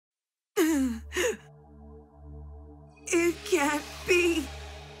It can't be.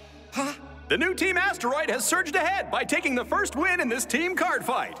 Huh? The new Team Asteroid has surged ahead by taking the first win in this team card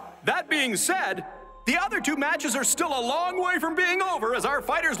fight. That being said, the other two matches are still a long way from being over as our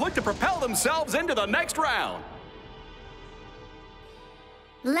fighters look to propel themselves into the next round.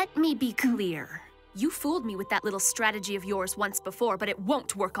 Let me be clear. You fooled me with that little strategy of yours once before, but it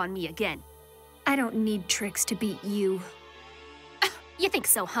won't work on me again. I don't need tricks to beat you. You think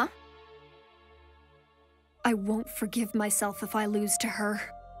so, huh? I won't forgive myself if I lose to her.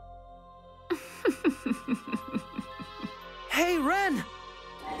 Hey, Ren!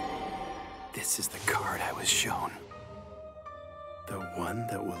 This is the card I was shown. The one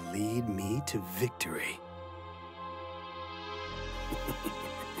that will lead me to victory.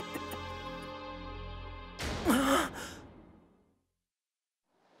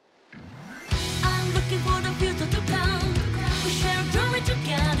 I'm looking for the future to come. We share a journey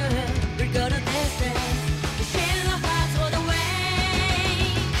together. We're gonna distance. We share our hearts all the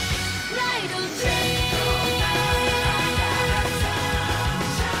way. Light of dreams.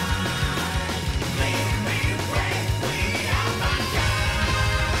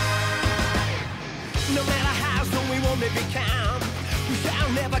 No matter how strong we want to become, we shall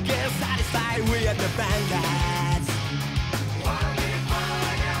never get satisfied. We are the Vanguards.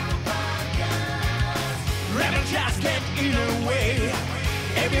 Rebel just get in the way.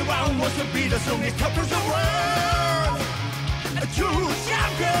 Everyone wants to be the strongest top of the world. A true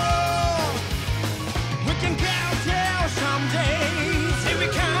champion. We can get there someday. Say we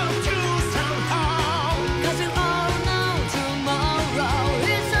come to somehow. 'Cause we all know tomorrow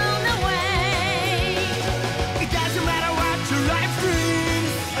is on the way. It doesn't matter what your life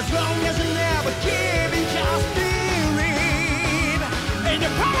brings, as long as you never give in, just believe in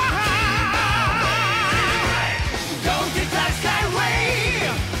your power. Don't get that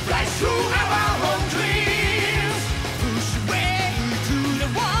skyway, fly through our own dreams. Push way to the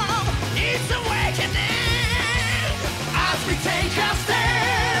wall, it's awakening. As we take our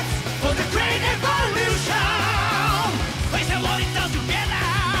steps for the great evolution, face the world it does together.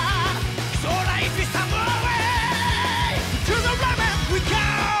 So life is time away. To the ramen we go,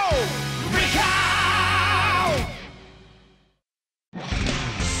 we go.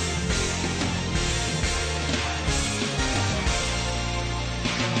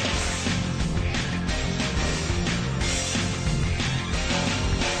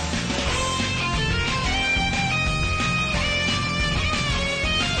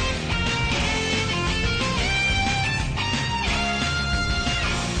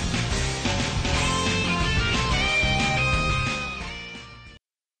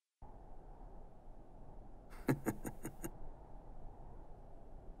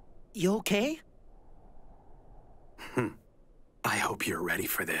 You okay? I hope you're ready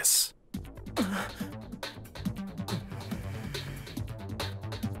for this.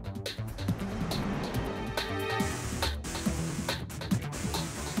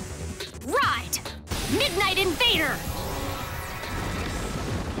 Ride! Midnight Invader!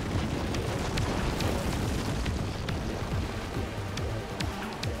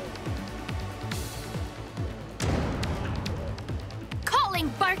 Calling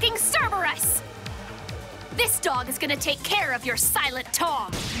Barking Cerberus! This dog is gonna take care of your silent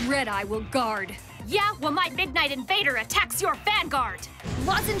Tom. Red Eye will guard. Yeah, well, my Midnight Invader attacks your Vanguard.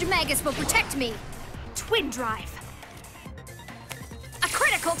 Lozenge Magus will protect me. Twin Drive. A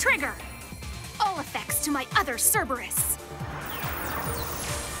critical trigger. All effects to my other Cerberus.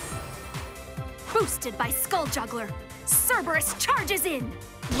 Boosted by Skull Juggler, Cerberus charges in.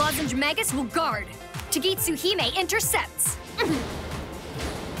 Lozenge Magus will guard. Tagitsu Hime intercepts.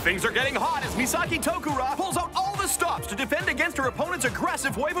 Things are getting hot as Misaki Tokura pulls out all the stops to defend against her opponent's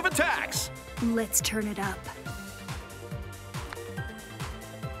aggressive wave of attacks. Let's turn it up.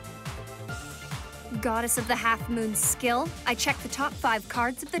 Goddess of the Half Moon skill. I check the top 5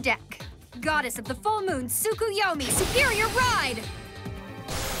 cards of the deck. Goddess of the Full Moon Tsukuyomi Superior Ride.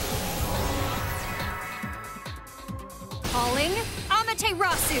 Calling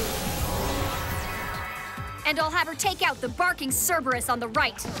Amaterasu. And I'll have her take out the Barking Cerberus on the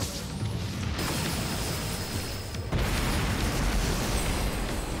right.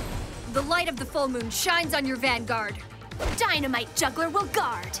 The light of the full moon shines on your Vanguard. Dynamite Juggler will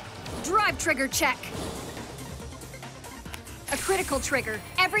guard. Drive trigger check. A critical trigger.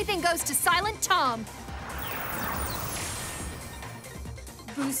 Everything goes to Silent Tom.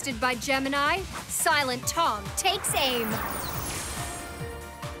 Boosted by Gemini, Silent Tom takes aim.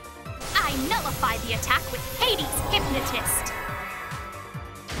 I nullify the attack with Hades Hypnotist.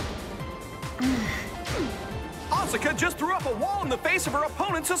 Asuka just threw up a wall in the face of her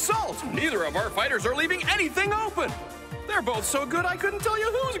opponent's assault. Neither of our fighters are leaving anything open. They're both so good I couldn't tell you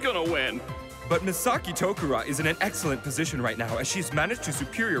who's gonna win. But Misaki Tokura is in an excellent position right now as she's managed to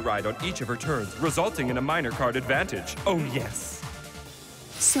superior ride on each of her turns, resulting in a minor card advantage. Oh yes.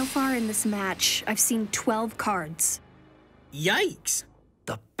 So far in this match, I've seen 12 cards. Yikes!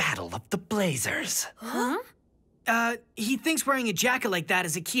 The Battle of the Blazers. Huh? He thinks wearing a jacket like that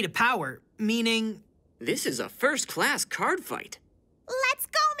is a key to power, meaning... This is a first-class card fight. Let's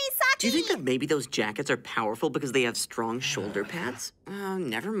go, Misaki! Do you think that maybe those jackets are powerful because they have strong shoulder pads?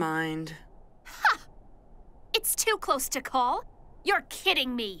 Never mind. Ha! It's too close to call. You're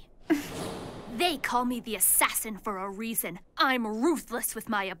kidding me. They call me the assassin for a reason. I'm ruthless with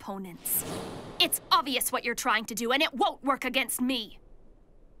my opponents. It's obvious what you're trying to do, and it won't work against me.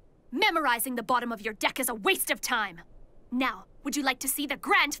 Memorizing the bottom of your deck is a waste of time. Now, would you like to see the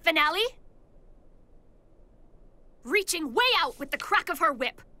grand finale? Reaching way out with the crack of her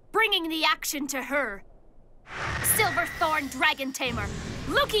whip, bringing the action to her. Silverthorn Dragon Tamer,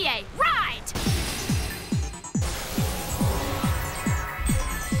 Lukie, ride!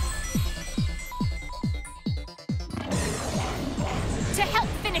 To help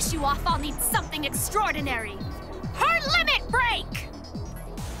finish you off, I'll need something extraordinary. Her limit break!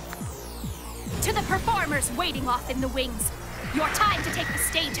 To the performers waiting off in the wings, your time to take the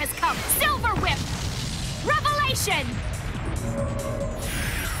stage has come. Silver Whip! Revelation!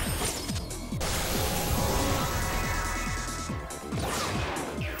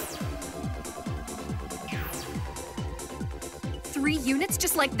 Three units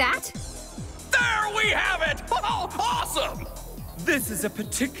just like that? There we have it! Oh, awesome! This is a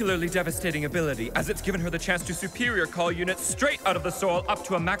particularly devastating ability, as it's given her the chance to superior call units straight out of the soul up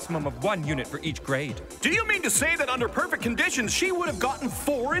to a maximum of 1 unit for each grade. Do you mean to say that under perfect conditions, she would have gotten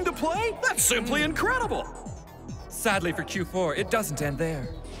 4 into play? That's simply incredible! Sadly for Q4, it doesn't end there.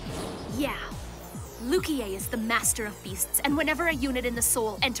 Yeah. Lukie is the master of beasts, and whenever a unit in the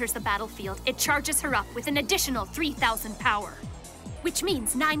soul enters the battlefield, it charges her up with an additional 3,000 power. Which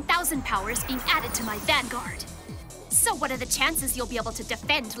means 9,000 power is being added to my Vanguard. So what are the chances you'll be able to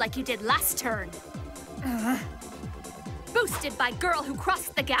defend like you did last turn? Boosted by Girl Who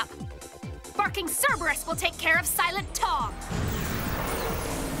Crossed the Gap. Barking Cerberus will take care of Silent Tom.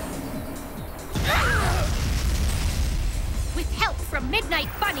 With help from Midnight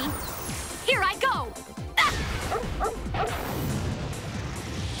Bunny, here I go!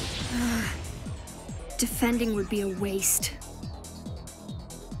 Defending would be a waste.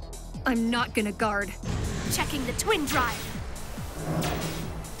 I'm not gonna guard. Checking the twin drive.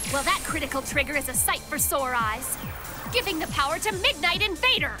 Well, that critical trigger is a sight for sore eyes. Giving the power to Midnight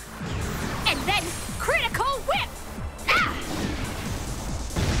Invader. And then, critical whip! Ah!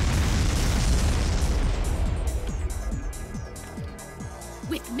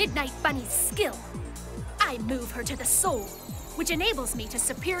 With Midnight Bunny's skill, I move her to the soul, which enables me to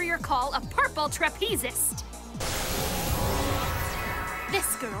superior call a purple trapezist.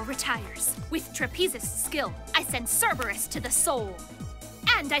 This girl retires. With Trapezist's skill, I send Cerberus to the soul.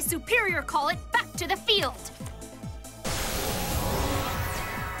 And I superior call it back to the field.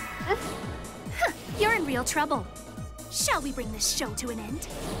 You're in real trouble. Shall we bring this show to an end?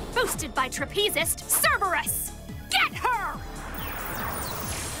 Boosted by Trapezist, Cerberus! Get her!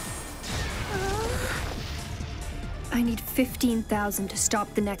 I need 15,000 to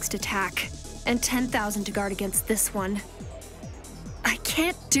stop the next attack, and 10,000 to guard against this one. I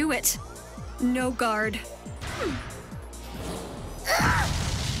can't do it. No guard.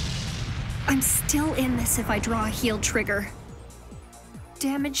 I'm still in this if I draw a heal trigger.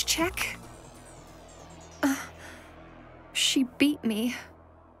 Damage check? She beat me.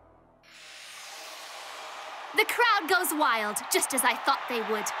 The crowd goes wild, just as I thought they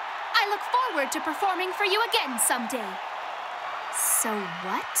would. I look forward to performing for you again someday. So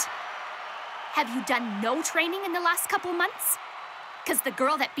what? Have you done no training in the last couple months? Because the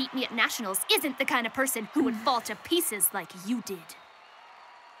girl that beat me at Nationals isn't the kind of person who would fall to pieces like you did.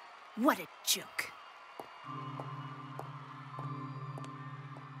 What a joke.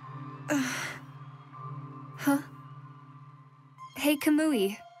 Huh? Hey,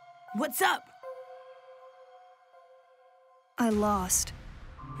 Kamui. What's up? I lost.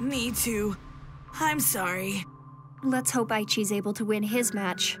 Me too. I'm sorry. Let's hope Aichi's able to win his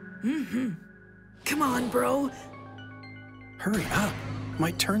match. Come on, bro. Hurry up.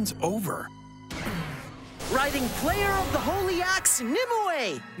 My turn's over. Riding player of the Holy Axe,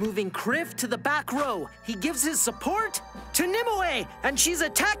 Nimue! Moving Kriff to the back row. He gives his support to Nimue, and she's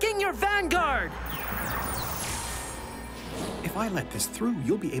attacking your Vanguard! If I let this through,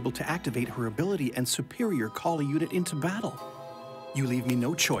 you'll be able to activate her ability and superior call a unit into battle. You leave me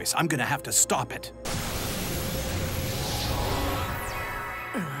no choice. I'm gonna have to stop it.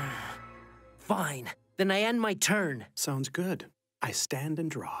 Fine. Then I end my turn. Sounds good. I stand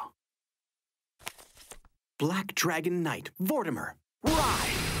and draw. Black Dragon Knight, Vortimer, ride!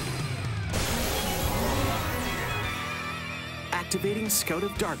 Activating Scout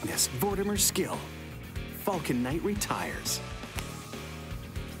of Darkness, Vortimer skill. Falcon Knight retires.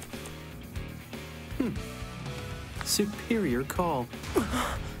 Superior call.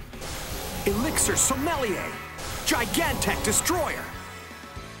 Elixir Sommelier, Gigantech Destroyer.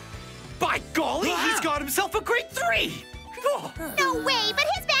 By golly, he's got himself a grade 3! No way, but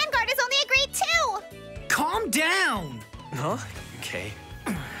his Vanguard is only a grade 2! Calm down! Huh? Okay.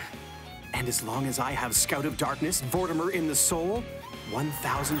 And as long as I have Scout of Darkness, Vortimer in the soul,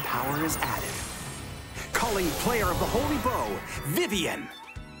 1,000 power is added. Calling player of the Holy Bow, Vivian.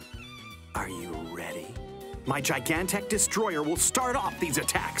 Are you ready? My Gigantech Destroyer will start off these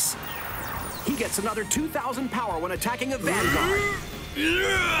attacks. He gets another 2,000 power when attacking a Vanguard.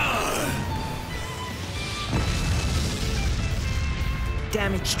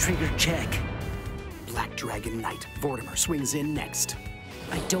 Damage trigger check. Black Dragon Knight, Vortimer swings in next.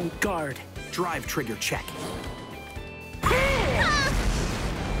 I don't guard. Drive trigger check.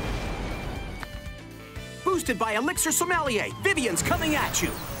 Boosted by Elixir Sommelier, Vivian's coming at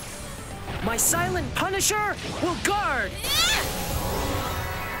you. My Silent Punisher will guard.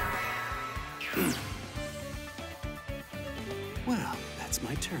 Well, that's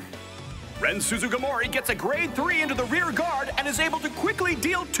my turn. Ren Suzugamori gets a grade 3 into the rear guard and is able to quickly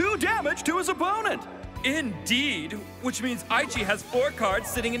deal 2 damage to his opponent. Indeed, which means Aichi has 4 cards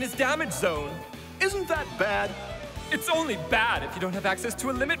sitting in his damage zone. Isn't that bad? It's only bad if you don't have access to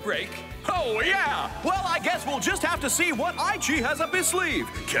a limit break. Oh, yeah! Well, I guess we'll just have to see what Aichi has up his sleeve.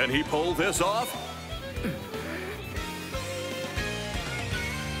 Can he pull this off?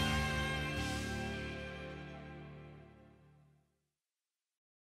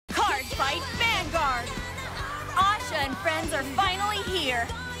 Cardfight Vanguard! Asha and friends are finally here.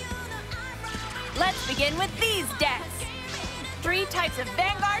 Let's begin with these decks. 3 types of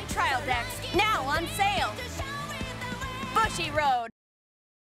Vanguard trial decks, now on sale. Bushiroad.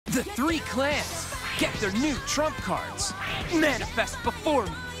 The 3 clans get their new trump cards. Manifest before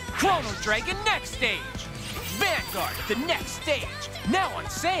me. Chrono Dragon next stage. Vanguard the next stage, now on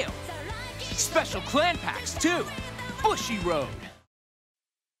sale. Special clan packs too. Bushiroad.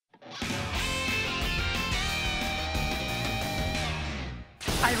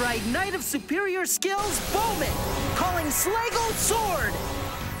 I ride Knight of Superior Skills, Bowman, calling Slagle Sword.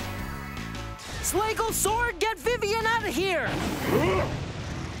 Slagle Sword, get Vivian out of here!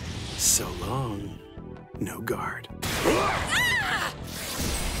 So long. No guard.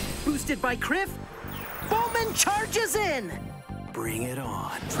 Boosted by Criff, Bowman charges in. Bring it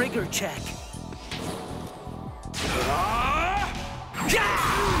on. Trigger check.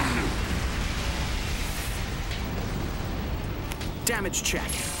 Damage check.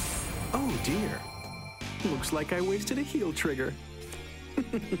 Oh dear. Looks like I wasted a heal trigger.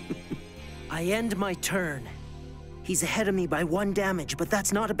 I end my turn. He's ahead of me by 1 damage, but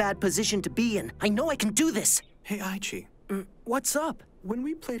that's not a bad position to be in. I know I can do this. Hey, Aichi. What's up? When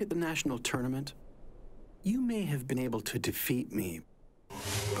we played at the national tournament, you may have been able to defeat me,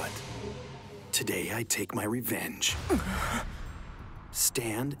 but today I take my revenge.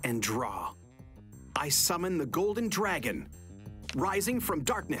 Stand and draw. I summon the Golden Dragon, rising from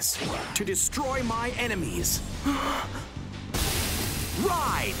darkness to destroy my enemies.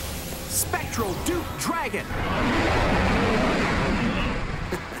 Ride! Spectral Duke Dragon!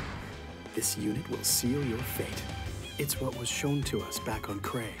 This unit will seal your fate. It's what was shown to us back on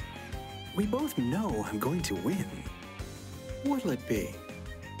Cray. We both know I'm going to win. What'll it be?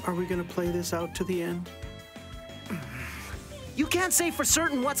 Are we gonna play this out to the end? You can't say for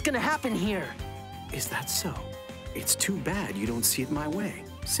certain what's gonna happen here. Is that so? It's too bad you don't see it my way.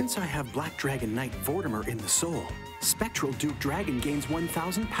 Since I have Black Dragon Knight Vortimer in the soul, Spectral Duke Dragon gains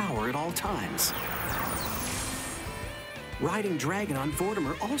 1,000 power at all times. Riding Dragon on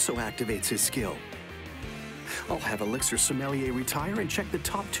Vortimer also activates his skill. I'll have Elixir Sommelier retire and check the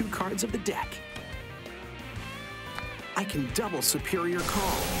top 2 cards of the deck. I can double Superior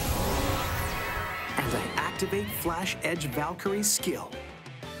Call. And I activate Flash Edge Valkyrie's skill.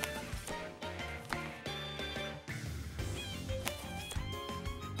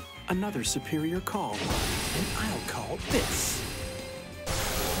 Another Superior Call, and I'll call this.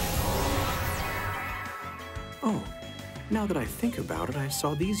 Oh, now that I think about it, I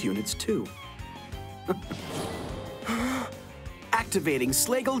saw these units too. Activating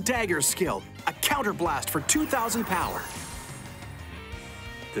Slagle Dagger skill, a counterblast for 2,000 power.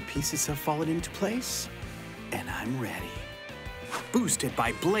 The pieces have fallen into place, and I'm ready. Boosted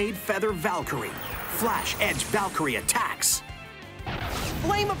by Blade Feather Valkyrie, Flash Edge Valkyrie attacks.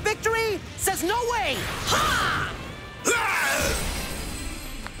 Flame of Victory says no way! Ha!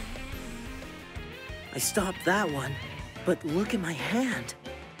 I stopped that one, but look at my hand.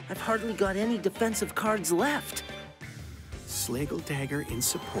 I've hardly got any defensive cards left. Slagle Dagger in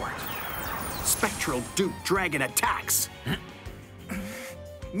support. Spectral Duke Dragon attacks.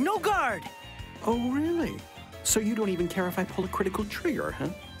 No guard! Oh, really? So you don't even care if I pull a critical trigger, huh?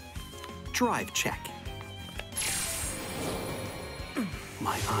 Drive check.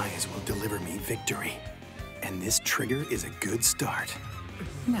 My eyes will deliver me victory, and this trigger is a good start.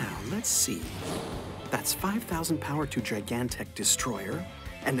 Now, let's see. That's 5,000 power to Gigantech Destroyer,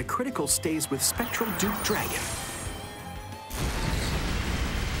 and the critical stays with Spectral Duke Dragon.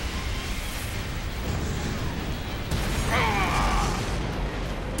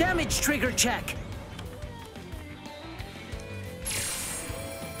 Damage trigger check.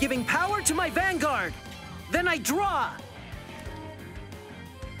 Giving power to my Vanguard. Then I draw.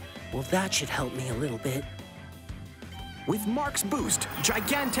 Well, that should help me a little bit. With Mark's boost,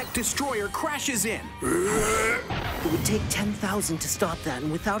 Gigantech Destroyer crashes in. It would take 10,000 to stop that,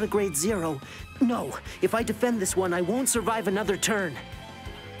 and without a grade 0, no. If I defend this one, I won't survive another turn.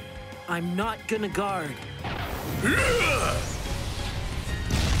 I'm not gonna guard.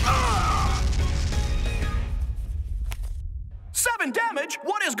 7 damage?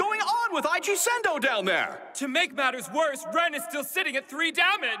 What is going on with IG Sendo down there? To make matters worse, Ren is still sitting at 3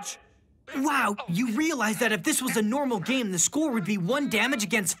 damage. Wow, you realize that if this was a normal game, the score would be 1 damage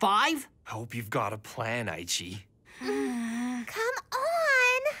against 5? Hope you've got a plan, Aichi. Come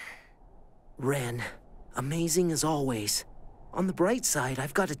on! Ren, amazing as always. On the bright side,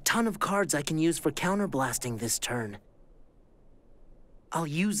 I've got a ton of cards I can use for counterblasting this turn. I'll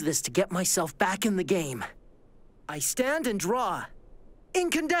use this to get myself back in the game. I stand and draw.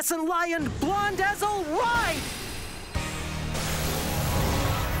 Incandescent Lion Blondazzle Ride!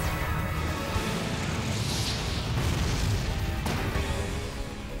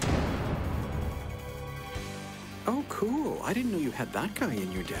 Oh, cool. I didn't know you had that guy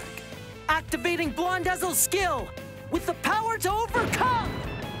in your deck. Activating Blondazzle's skill with the power to overcome!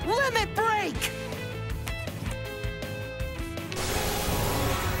 Limit Break!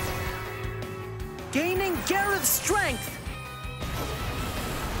 Gaining Gareth's strength!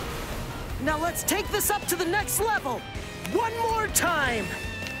 Now let's take this up to the next level! One more time!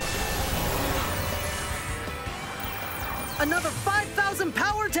 Another 5,000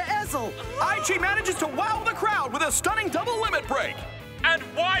 power to Ezel! Aichi manages to wow the crowd with a stunning double limit break! And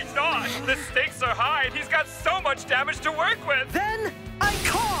why not? The stakes are high and he's got so much damage to work with! Then I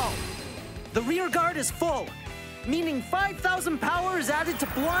call! The rear guard is full, meaning 5,000 power is added to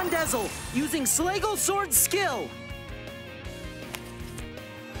Blondazzle using Slagle Sword's skill.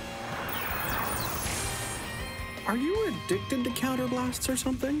 Are you addicted to counterblasts or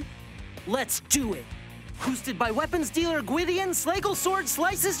something? Let's do it! Boosted by Weapons Dealer Gwydion, Slagle Sword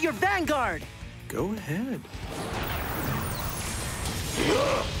slices your Vanguard! Go ahead.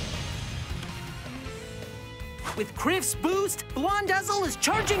 With Kriff's boost, Blondazzle is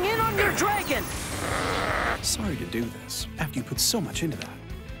charging in on your dragon! Sorry to do this, after you put so much into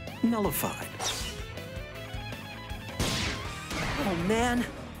that. Nullified. Oh, man.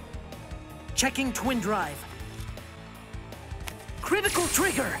 Checking Twin Drive. Critical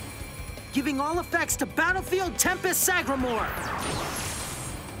trigger! Giving all effects to Battlefield Tempest Sagramore!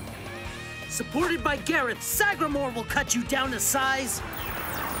 Supported by Gareth, Sagramore will cut you down to size.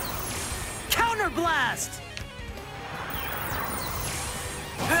 Counterblast!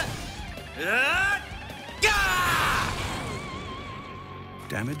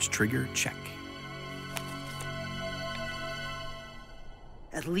 Damage trigger check.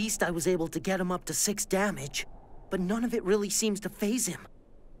 At least I was able to get him up to 6 damage, but none of it really seems to faze him.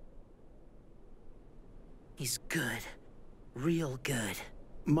 He's good. Real good.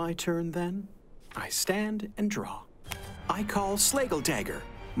 My turn, then. I stand and draw. I call Slagle Dagger.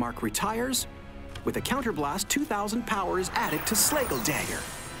 Mark retires. With a counterblast, 2,000 power is added to Slagle Dagger.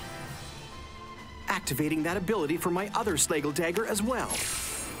 Activating that ability for my other Slagle Dagger as well.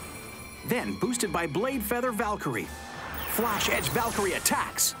 Then, boosted by Blade Feather Valkyrie, Flash Edge Valkyrie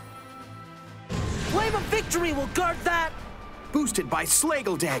attacks. Flame of Victory will guard that! Boosted by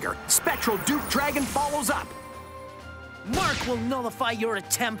Slagle Dagger, Spectral Duke Dragon follows up. Mark will nullify your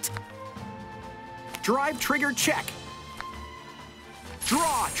attempt. Drive trigger check.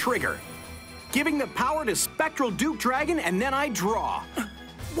 Draw trigger. giving the power to Spectral Duke Dragon, and then I draw.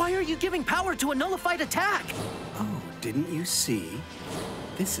 Why are you giving power to a nullified attack? Oh, didn't you see?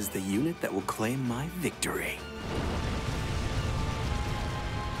 This is the unit that will claim my victory.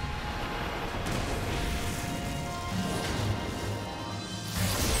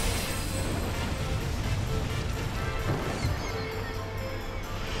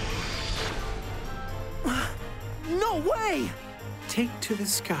 No way! Take to the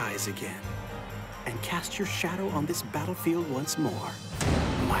skies again, and cast your shadow on this battlefield once more.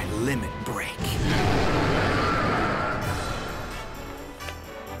 My limit break.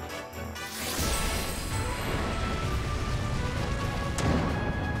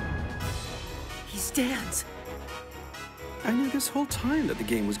 He stands. I knew this whole time that the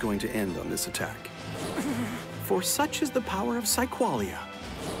game was going to end on this attack. For such is the power of Psyqualia.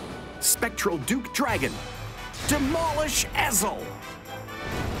 Spectral Duke Dragon, demolish Ezel!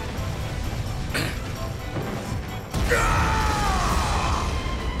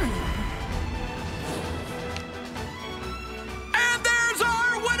 And there's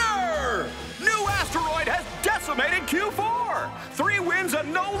our winner! New Asteroid has decimated Q4! 3 wins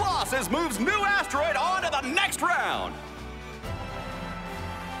and no losses moves New Asteroid on to the next round!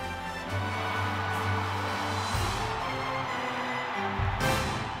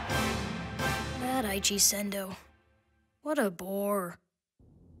 That Aichi Sendo. What a bore.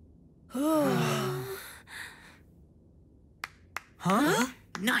 Huh?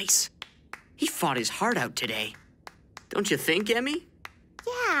 Nice. He fought his heart out today. Don't you think, Emmy?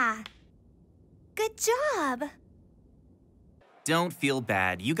 Yeah. Good job. Don't feel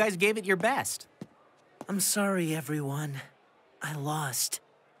bad. You guys gave it your best. I'm sorry, everyone. I lost.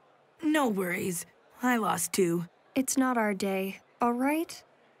 No worries. I lost too. It's not our day, all right?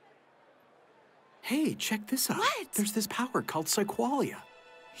 Hey, check this out. What? There's this power called Psyqualia.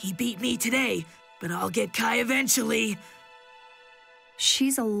 He beat me today, but I'll get Kai eventually.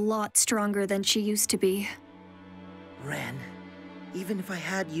 She's a lot stronger than she used to be. Ren, even if I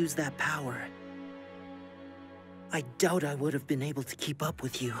had used that power, I doubt I would have been able to keep up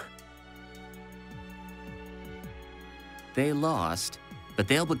with you. They lost, but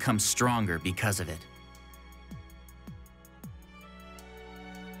they'll become stronger because of it.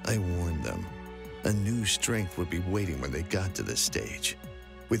 I warned them. A new strength would be waiting when they got to this stage.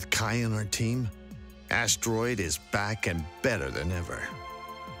 With Kai on our team, Asteroid is back and better than ever.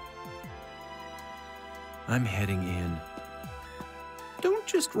 I'm heading in. Don't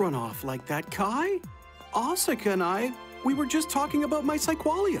just run off like that, Kai. Asuka and I, we were just talking about my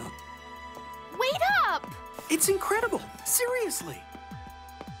Psyqualia. Wait up! It's incredible, seriously.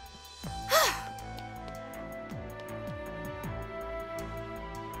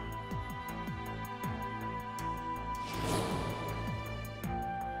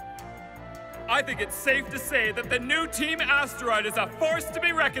 I think it's safe to say that the new Team Asteroid is a force to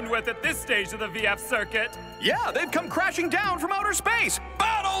be reckoned with at this stage of the VF circuit. Yeah, they've come crashing down from outer space,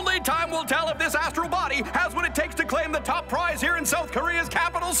 but only time will tell if this astral body has what it takes to claim the top prize here in South Korea's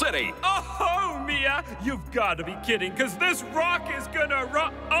capital city. Oh, Mia, you've got to be kidding, because this rock is gonna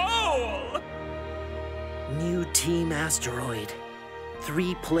roll! New Team Asteroid.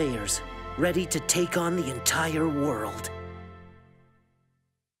 3 players, ready to take on the entire world.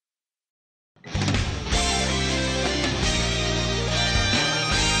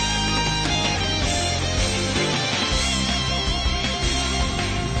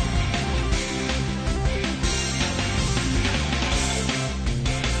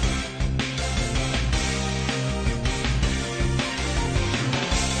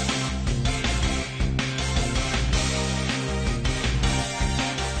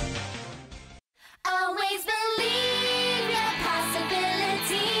 Always believe.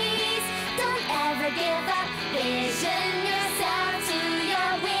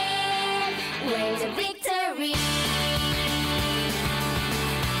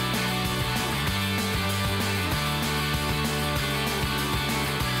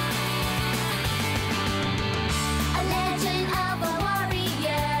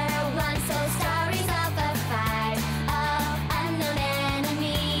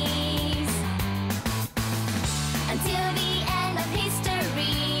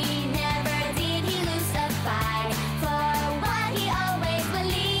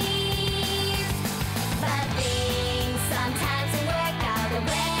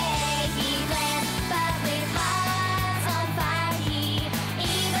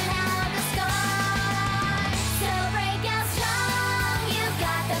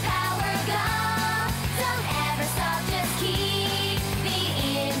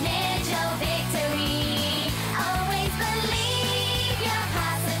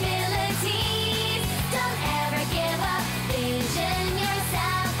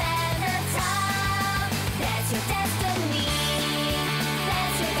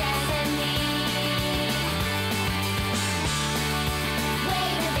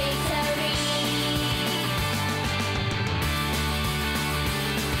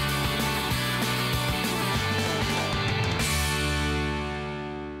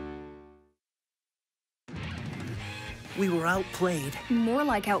 We were outplayed. More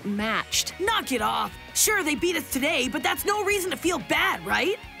like outmatched. Knock it off. Sure, they beat us today, but that's no reason to feel bad,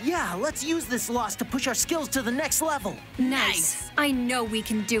 right? Yeah, let's use this loss to push our skills to the next level. Nice. I know we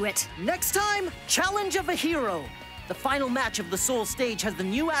can do it. Next time, challenge of a hero. The final match of the Soul Stage has the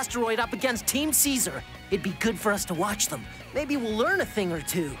new asteroid up against Team Caesar. It'd be good for us to watch them. Maybe we'll learn a thing or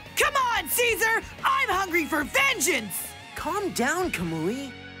two. Come on, Caesar! I'm hungry for vengeance! Calm down,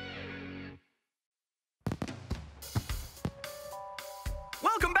 Kamui.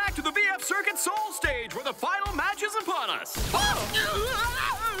 Welcome back to the VF Circuit Soul Stage, where the final match is upon us.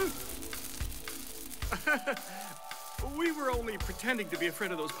 We were only pretending to be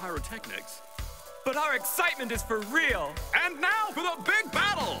afraid of those pyrotechnics. But our excitement is for real. And now for the big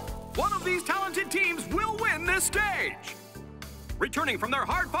battle. One of these talented teams will win this stage. Returning from their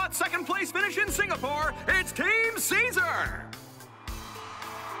hard-fought second-place finish in Singapore, it's Team Caesar.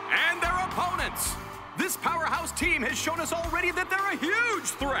 And their opponents. This powerhouse team has shown us already that they're a huge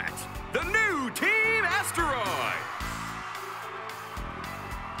threat. The new Team Asteroid.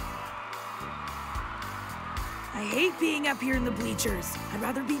 I hate being up here in the bleachers. I'd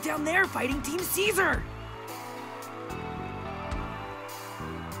rather be down there fighting Team Caesar.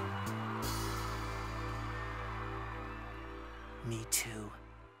 Me too.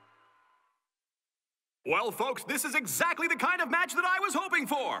 Well, folks, this is exactly the kind of match that I was hoping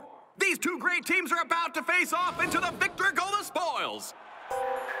for. These two great teams are about to face off, and to the victor go the spoils.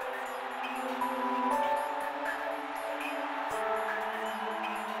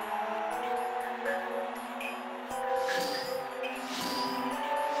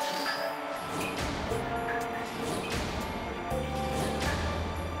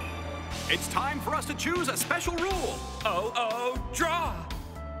 It's time for us to choose a special rule. Draw!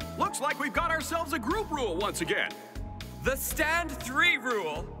 Looks like we've got ourselves a group rule once again. The Stand 3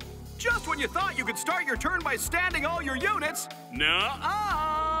 rule. Just when you thought you could start your turn by standing all your units,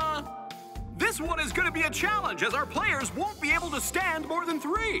 nuh-uh! This one is going to be a challenge, as our players won't be able to stand more than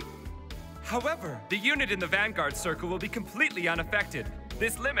 3. However, the unit in the Vanguard circle will be completely unaffected.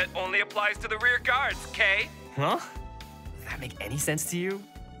 This limit only applies to the rear guards, Kay? Huh? Does that make any sense to you?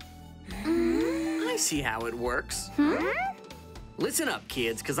 I see how it works. Listen up,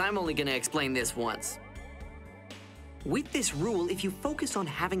 kids, because I'm only going to explain this once. With this rule, if you focus on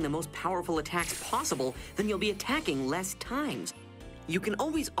having the most powerful attacks possible, then you'll be attacking less times. You can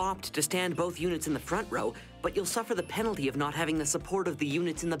always opt to stand both units in the front row, but you'll suffer the penalty of not having the support of the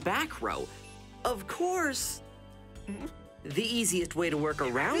units in the back row. Of course, the easiest way to work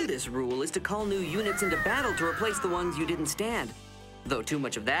around this rule is to call new units into battle to replace the ones you didn't stand. Though too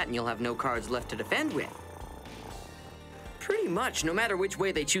much of that and you'll have no cards left to defend with. Pretty much, no matter which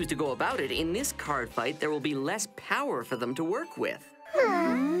way they choose to go about it, in this card fight, there will be less power for them to work with.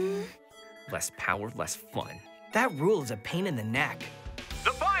 Less power, less fun. That rule is a pain in the neck.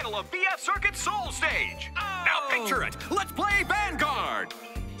 The final of VF Circuit Soul Stage. Now picture it. Let's play Vanguard.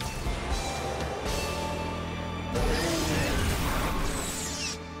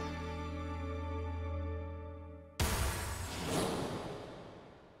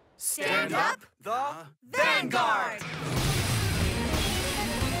 Stand up, the Vanguard!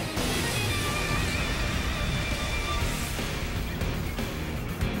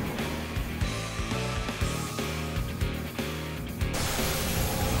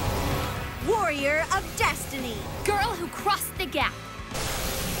 Warrior of Destiny. Girl who crossed the gap.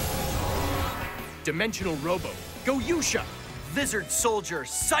 Dimensional Robo, Goyusha. Lizard Soldier,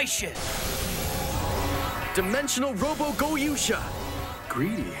 Seishin. Dimensional Robo Goyusha.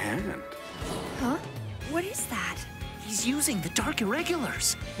 Greedy hand. Huh? What is that? He's using the Dark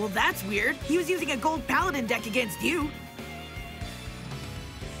Irregulars. Well, that's weird. He was using a gold paladin deck against you.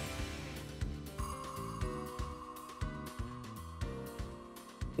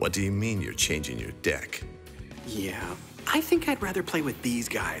 What do you mean you're changing your deck? Yeah, I think I'd rather play with these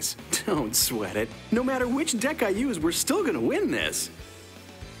guys. Don't sweat it. No matter which deck I use, we're still gonna win this.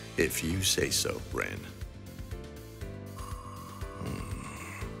 If you say so, Bren.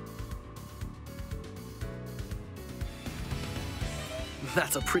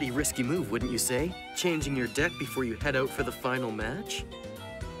 That's a pretty risky move, wouldn't you say? Changing your deck before you head out for the final match?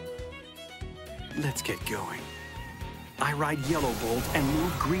 Let's get going. I ride Yellow Bolt and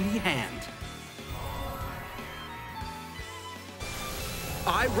move Greedy Hand.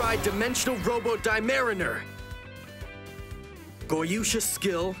 I ride Dimensional Robo Dimariner. Goyusha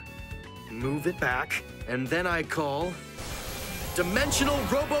skill, move it back, and then I call Dimensional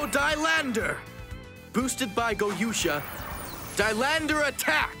Robo Dilander. Boosted by Goyusha, Dilander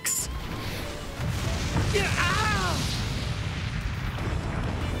attacks!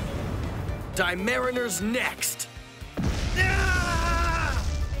 Dimariner's next!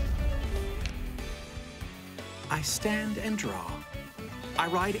 I stand and draw. I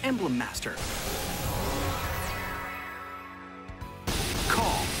ride Emblem Master.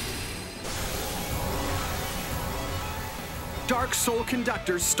 Call. Dark Soul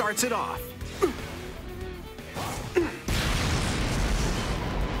Conductor starts it off.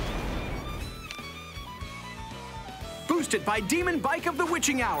 Boosted by Demon Bike of the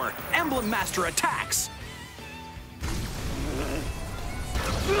Witching Hour, Emblem Master attacks.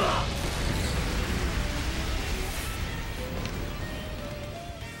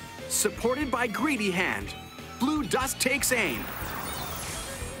 Supported by Greedy Hand, Blue Dust takes aim.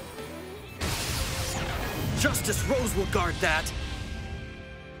 Justice Rose will guard that.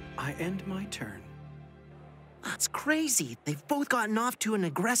 I end my turn. That's crazy. They've both gotten off to an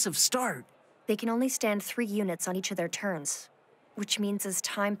aggressive start. They can only stand 3 units on each of their turns, which means as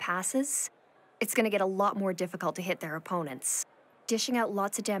time passes, it's gonna get a lot more difficult to hit their opponents. Dishing out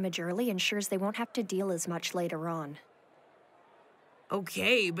lots of damage early ensures they won't have to deal as much later on.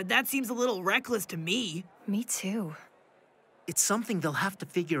 Okay, but that seems a little reckless to me. Me too. It's something they'll have to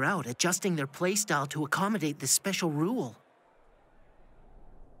figure out, adjusting their playstyle to accommodate this special rule.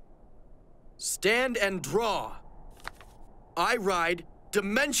 Stand and draw. I ride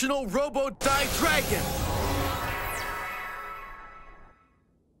Dimensional Robo-Die-Dragon.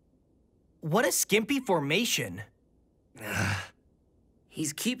 What a skimpy formation.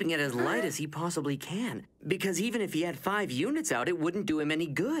 He's keeping it as light as he possibly can, because even if he had 5 units out, it wouldn't do him any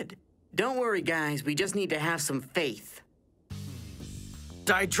good. Don't worry, guys, we just need to have some faith.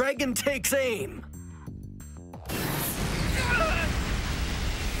 Die-Dragon takes aim.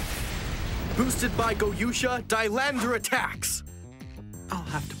 Boosted by Goyusha, Dilander attacks. I'll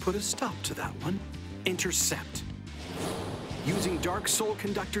have to put a stop to that one. Intercept. Using Dark Soul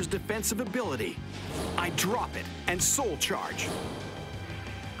Conductor's defensive ability, I drop it and Soul Charge.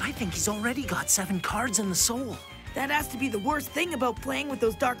 I think he's already got 7 cards in the soul. That has to be the worst thing about playing with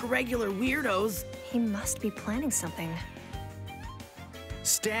those Dark Irregular weirdos. He must be planning something.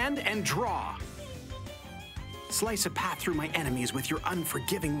 Stand and draw. Slice a path through my enemies with your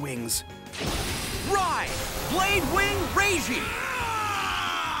unforgiving wings. Ride! Blade Wing Reiji!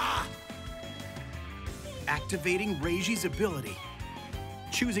 Activating Reiji's ability.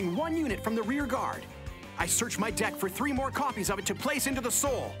 Choosing 1 unit from the rear guard. I search my deck for 3 more copies of it to place into the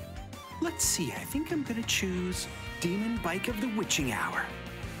soul. Let's see, I think I'm gonna choose Demon Bike of the Witching Hour.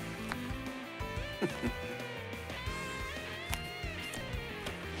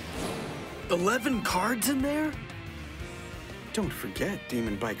 11 cards in there? Don't forget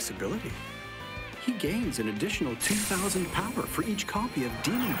Demon Bike's ability. He gains an additional 2,000 power for each copy of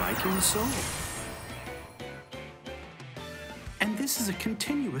Demon Bike in the soul. And this is a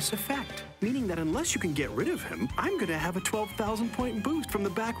continuous effect, meaning that unless you can get rid of him, I'm gonna have a 12,000 point boost from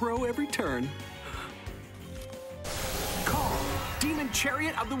the back row every turn. Call Demon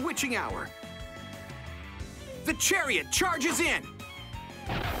Chariot of the Witching Hour. The Chariot charges in.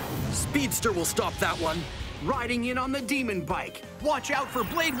 Speedster will stop that one. Riding in on the Demon Bike. Watch out for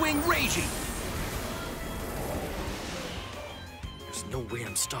Blade Wing Reiji. There's no way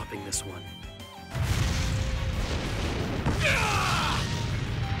I'm stopping this one.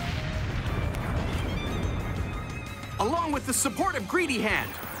 Along with the support of Greedy Hand,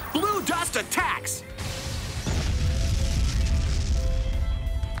 Blue Dust attacks.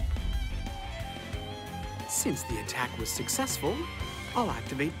 Since the attack was successful, I'll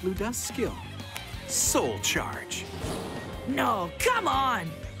activate Blue Dust's skill. Soul Charge. No, come on!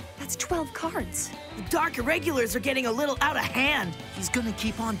 That's 12 cards. The Dark Irregulars are getting a little out of hand. He's gonna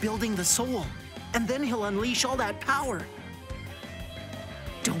keep on building the soul, and then he'll unleash all that power.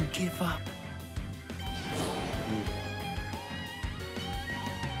 Don't give up.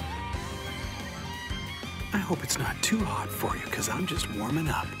 I hope it's not too hot for you, because I'm just warming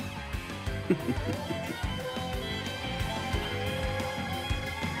up.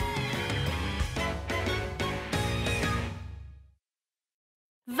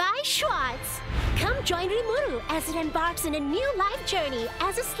 Vi Schwartz! Come join Rimuru as it embarks on a new life journey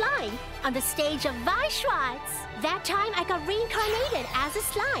as a slime on the stage of Vi Schwartz. That time I got reincarnated as a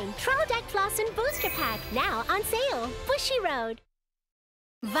slime. Trial Deck Plus and Booster Pack now on sale. Bushiroad.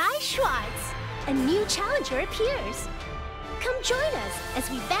 Vi Schwartz! A new challenger appears. Come join us as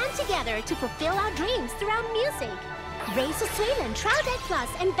we band together to fulfill our dreams through our music. Race of Swayland Trial Deck Plus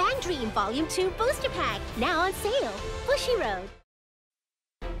and Bang Dream Volume 2 Booster Pack now on sale. Bushiroad.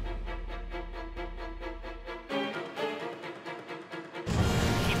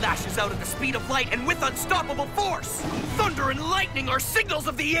 He lashes out at the speed of light and with unstoppable force. Thunder and lightning are signals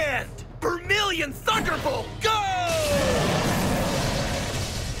of the end. Vermilion Thunderbolt, go!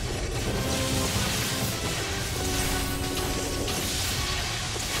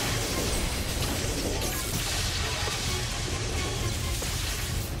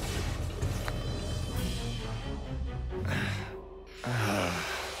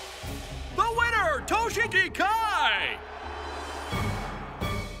 Rookie Kai!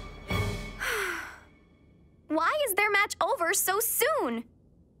 Why is their match over so soon?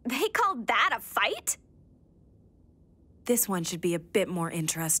 They called that a fight? This one should be a bit more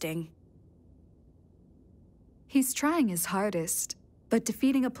interesting. He's trying his hardest, but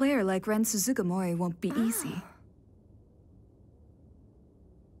defeating a player like Ren Suzuki-mori won't be easy.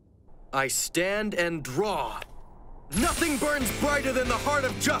 I stand and draw. Nothing burns brighter than the heart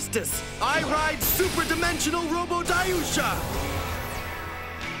of justice. I ride Super Dimensional Robo Daiusha!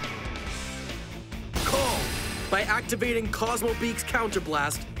 Call. By activating Cosmo Beak's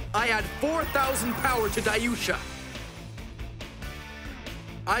Counterblast, I add 4,000 power to Daiusha.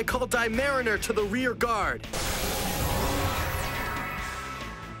 I call Mariner to the rear guard.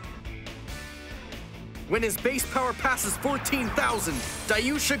 When his base power passes 14,000,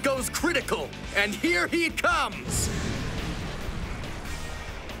 Daiusha goes critical, and here he comes!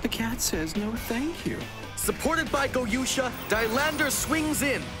 The cat says no thank you. Supported by Goyusha, Dailander swings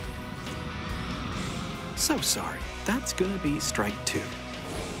in. So sorry. That's gonna be strike 2.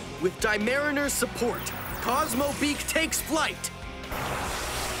 With Dimariner's support, Cosmo Beak takes flight.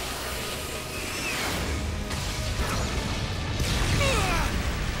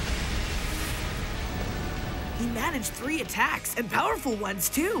 He managed 3 attacks, and powerful ones,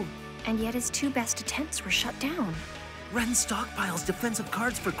 too. And yet his 2 best attempts were shut down. Ren stockpiles defensive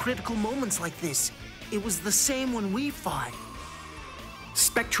cards for critical moments like this. It was the same when we fought.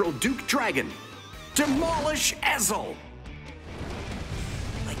 Spectral Duke Dragon. Demolish Ezel!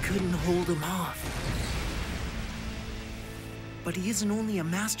 I couldn't hold him off. But he isn't only a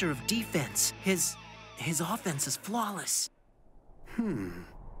master of defense. His offense is flawless.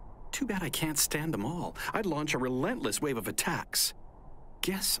 Too bad I can't stand them all. I'd launch a relentless wave of attacks.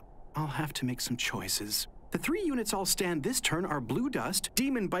 Guess I'll have to make some choices. The 3 units I'll stand this turn are Blue Dust,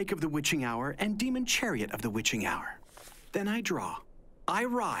 Demon Bike of the Witching Hour, and Demon Chariot of the Witching Hour. Then I draw. I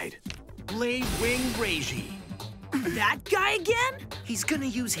ride. Blade Wing Reiji. That guy again? He's gonna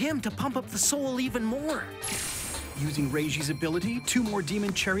use him to pump up the soul even more. Using Reiji's ability, 2 more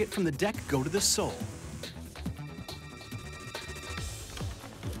Demon Chariot from the deck go to the soul.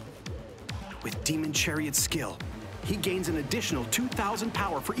 With Demon Chariot's skill, he gains an additional 2,000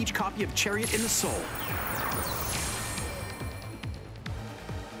 power for each copy of Chariot in the soul.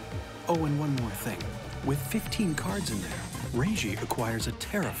 Oh, and one more thing. With 15 cards in there, Reiji acquires a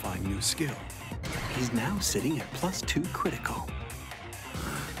terrifying new skill. He's now sitting at +2 critical.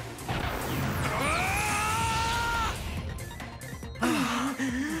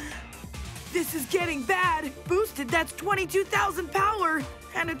 This is getting bad. Boosted, that's 22,000 power.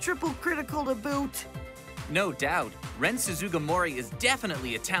 And a triple critical to boot. No doubt, Ren Suzuki-mori is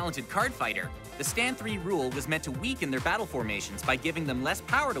definitely a talented card fighter. The Stand 3 rule was meant to weaken their battle formations by giving them less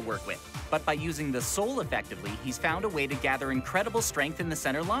power to work with. But by using the soul effectively, he's found a way to gather incredible strength in the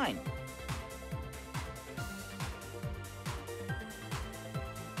center line.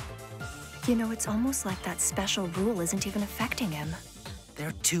 You know, it's almost like that special rule isn't even affecting him.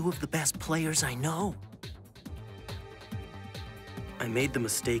 They're 2 of the best players I know. I made the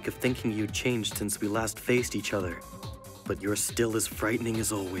mistake of thinking you'd changed since we last faced each other. But you're still as frightening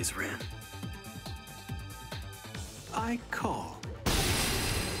as always, Ren. I call.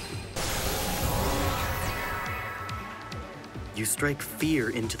 You strike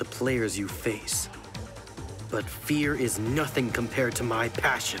fear into the players you face. But fear is nothing compared to my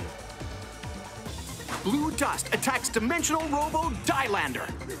passion. Blue Dust attacks Dimensional Robo Dailander.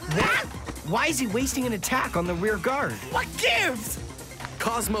 What? Why is he wasting an attack on the rear guard? What gives?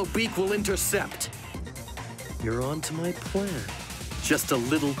 Cosmo Beak will intercept. You're on to my plan. Just a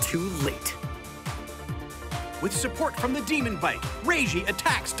little too late. With support from the Demon Bike, Reiji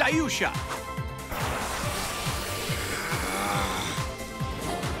attacks Daiusha.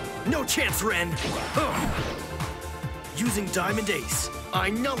 No chance, Ren! Using Diamond Ace, I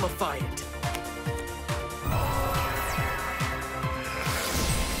nullify it.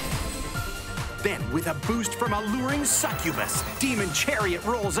 Then, with a boost from Alluring Succubus, Demon Chariot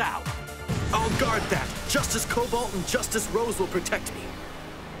rolls out. I'll guard that. Justice Cobalt and Justice Rose will protect me.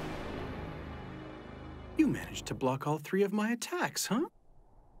 You managed to block all 3 of my attacks, huh?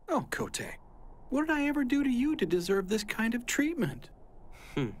 Oh, Kote, what did I ever do to you to deserve this kind of treatment?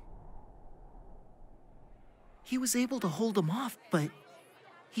 He was able to hold him off, but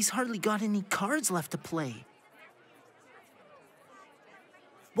he's hardly got any cards left to play.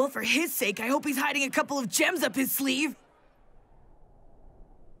 Well, for his sake, I hope he's hiding a couple of gems up his sleeve.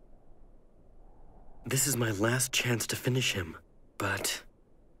 This is my last chance to finish him, but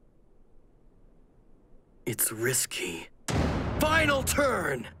it's risky. Final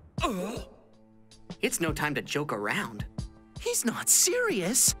turn! It's no time to joke around. He's not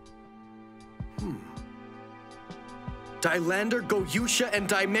serious. Dilander, Goyusha, and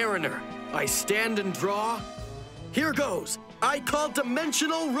Dimariner. I stand and draw. Here goes. I call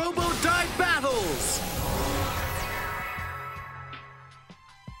Dimensional Robo-Die Battles!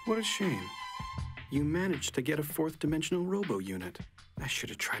 What a shame. You managed to get a fourth dimensional robo unit. I should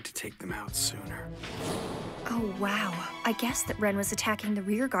have tried to take them out sooner. Oh, wow. I guess that Ren was attacking the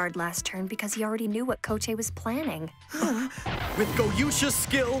rear guard last turn because he already knew what Kote was planning. With Goyusha's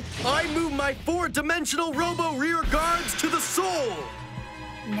skill, I move my 4-dimensional robo rear guards to the soul!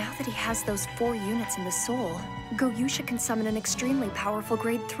 Now that he has those 4 units in the soul, Goyusha can summon an extremely powerful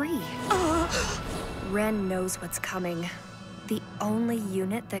grade 3. Ren knows what's coming. The only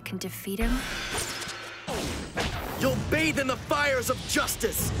unit that can defeat him? You'll bathe in the fires of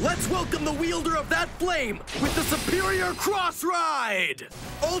justice! Let's welcome the wielder of that flame with the superior cross ride!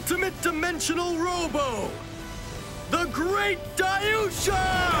 Ultimate Dimensional Robo! The Great Dayusha!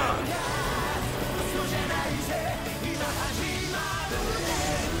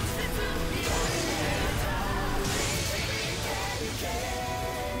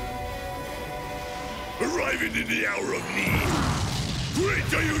 Arriving in the hour of need. Great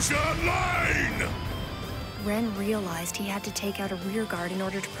Dayusha online! Ren realized he had to take out a rear guard in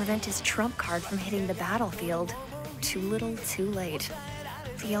order to prevent his trump card from hitting the battlefield. Too little, too late.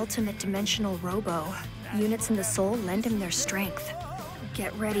 The ultimate dimensional robo. Units in the soul lend him their strength.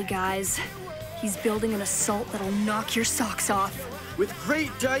 Get ready, guys. He's building an assault that'll knock your socks off. With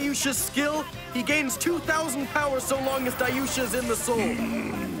Great Dayusha's skill, he gains 2,000 power so long as Dayusha's in the soul.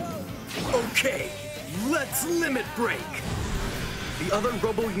 Okay, let's limit break. The other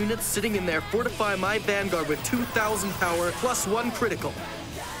robo units sitting in there fortify my Vanguard with 2,000 power plus 1 critical.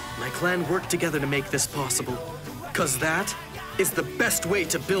 My clan worked together to make this possible, 'cause that is the best way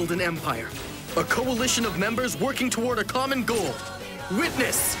to build an empire. A coalition of members working toward a common goal.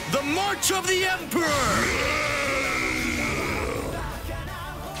 Witness the March of the Emperor!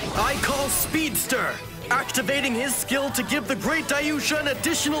 I call Speedster, activating his skill to give the Great Dayusha an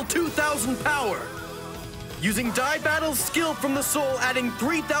additional 2,000 power. Using Die Battle's skill from the soul, adding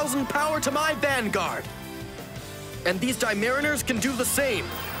 3,000 power to my Vanguard. And these Dimariners can do the same.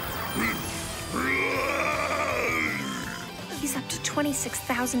 He's up to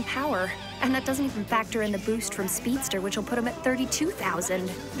 26,000 power, and that doesn't even factor in the boost from Speedster, which will put him at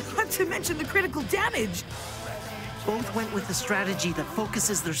 32,000. Not to mention the critical damage. Both went with a strategy that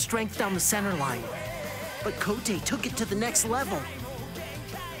focuses their strength down the center line. But Kote took it to the next level.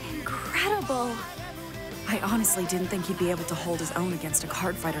 Incredible. I honestly didn't think he'd be able to hold his own against a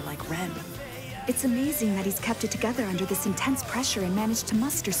card fighter like Ren. It's amazing that he's kept it together under this intense pressure and managed to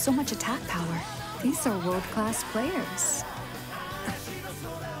muster so much attack power. These are world-class players.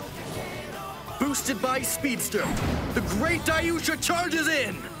 Boosted by Speedster, the Great Dayusha charges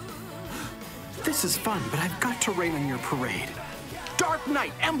in! This is fun, but I've got to rain on your parade. Dark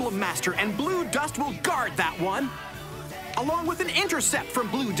Knight, Emblem Master, and Blue Dust will guard that one, along with an intercept from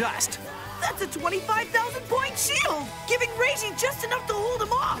Blue Dust. That's a 25,000-point shield, giving Reiji just enough to hold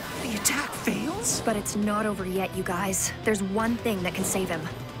him off. The attack fails? But it's not over yet, you guys. There's one thing that can save him.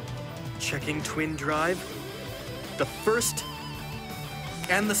 Checking twin drive. The first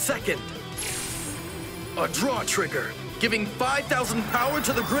and the second. A draw trigger, giving 5,000 power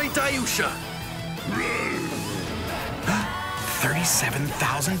to the Great Dayusha.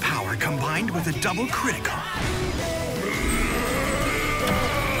 37,000 power combined with a double critical.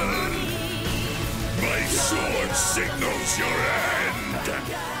 My sword signals your end!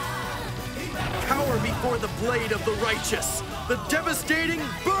 Power before the blade of the righteous. The devastating,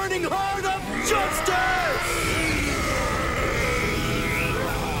 burning heart of justice!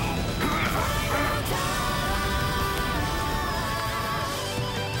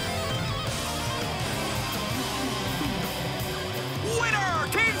 Winner!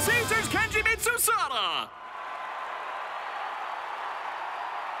 King Caesar's Kenji Mitsusada!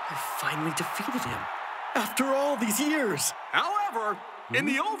 I finally defeated him. After all these years. However, in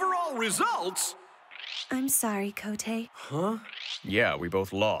the overall results... I'm sorry, Kote. Huh? Yeah, we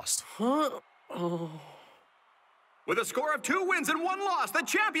both lost. Huh? Oh. With a score of 2 wins and 1 loss, the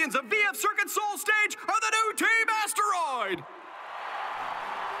champions of VF Circuit Soul Stage are the new Team Asteroid!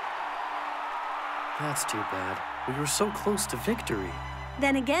 That's too bad. We were so close to victory.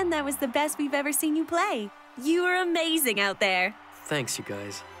 Then again, that was the best we've ever seen you play. You were amazing out there. Thanks, you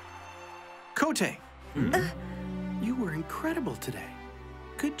guys. Kote, you were incredible today.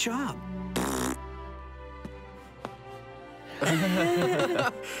 Good job.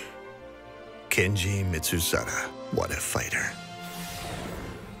 Kenji Mitsusada, what a fighter.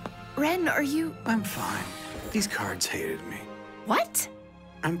 Ren, are you... I'm fine. These cards hated me. What?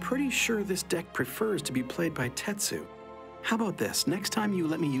 I'm pretty sure this deck prefers to be played by Tetsu. How about this? Next time you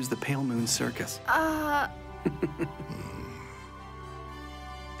let me use the Pale Moon Circus. That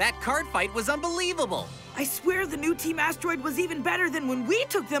card fight was unbelievable! I swear the new Team Asteroid was even better than when we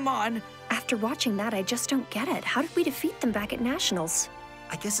took them on. After watching that, I just don't get it. How did we defeat them back at Nationals?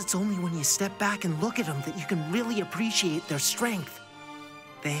 I guess it's only when you step back and look at them that you can really appreciate their strength.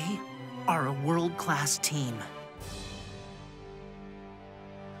 They are a world-class team.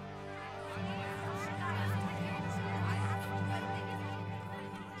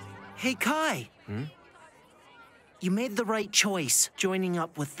 Hey, Kai. You made the right choice, joining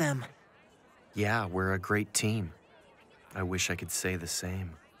up with them. Yeah, we're a great team. I wish I could say the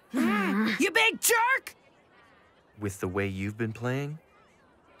same. You big jerk! With the way you've been playing,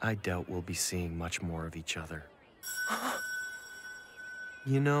 I doubt we'll be seeing much more of each other.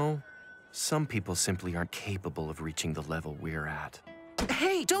 You know, some people simply aren't capable of reaching the level we're at.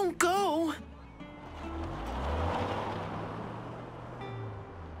 Hey, don't go!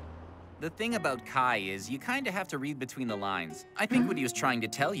 The thing about Kai is you kind of have to read between the lines. I think what he was trying to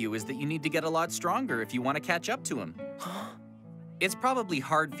tell you is that you need to get a lot stronger if you want to catch up to him. It's probably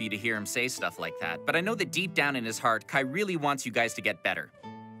hard for you to hear him say stuff like that, but I know that deep down in his heart, Kai really wants you guys to get better.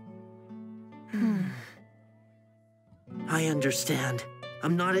 I understand.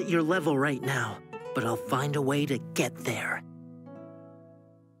 I'm not at your level right now, but I'll find a way to get there.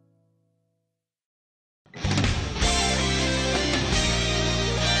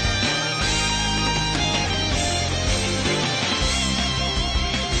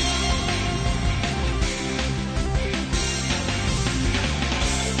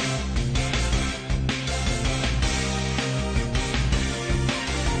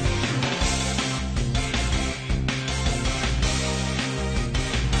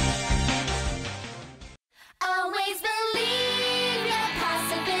 Always believe your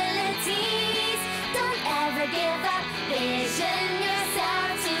possibilities. Don't ever give up. Vision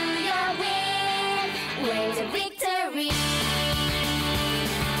yourself to your win. Way to victory.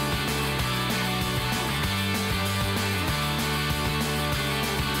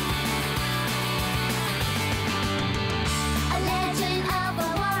 A legend of a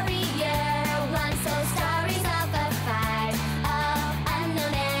warrior. Once told stories of the fight of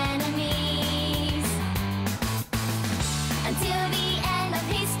unknown enemies. Until the end of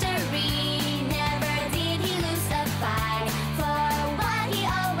history, never did he lose a fight for what he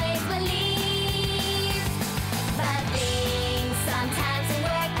always believed. But things sometimes didn't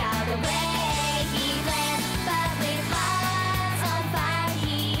work out the way he planned. But with hearts on fire,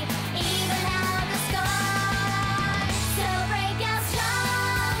 he even out the score. So break out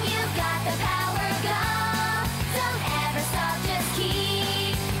strong, you've got the power, go. Don't ever stop, just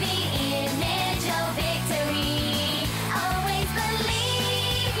keep the image of victory. Always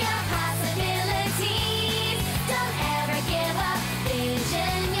believe your possibilities. Don't ever give up.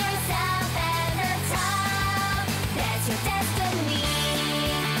 Vision yourself at the top. That's your destiny.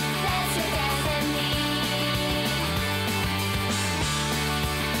 That's your destiny.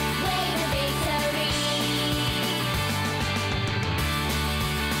 Way to victory.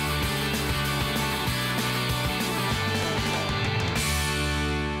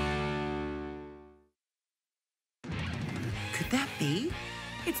 Could that be?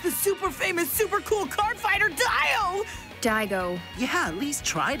 It's the super famous, super cool card fighter Dio! Daigo. Yeah, at least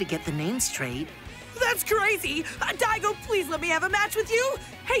try to get the name straight. That's crazy! Daigo, please let me have a match with you!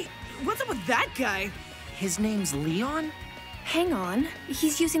 Hey, what's up with that guy? His name's Leon? Hang on.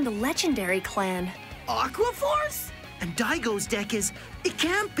 He's using the legendary clan. Aqua Force? And Daigo's deck is... It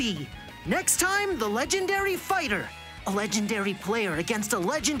can't be! Next time, the legendary fighter. A legendary player against a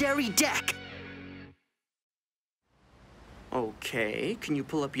legendary deck. Okay, can you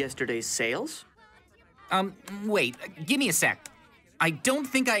pull up yesterday's sales? Wait, give me a sec. I don't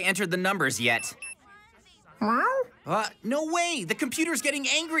think I entered the numbers yet. No way! The computer's getting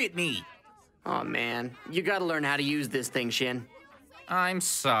angry at me! Oh man, you gotta learn how to use this thing, Shin. I'm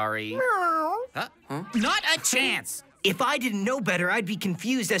sorry. Not a chance! If I didn't know better, I'd be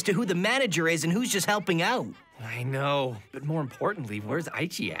confused as to who the manager is and who's just helping out. I know, but more importantly, where's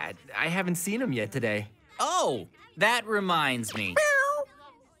Aichi at? I haven't seen him yet today. Oh, that reminds me.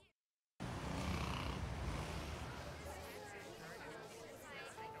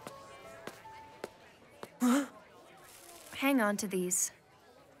 Hang on to these.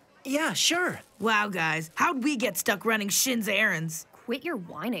 Yeah, sure. Wow, guys, how'd we get stuck running Shin's errands? Quit your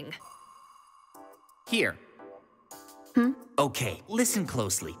whining. Here. Okay, listen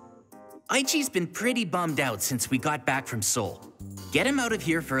closely. Aichi's been pretty bummed out since we got back from Seoul. Get him out of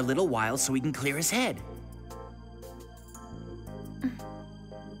here for a little while so we can clear his head.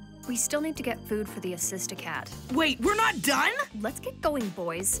 We still need to get food for the Assist-A-Cat. Wait, we're not done? Let's get going,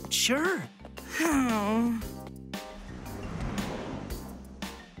 boys. Sure.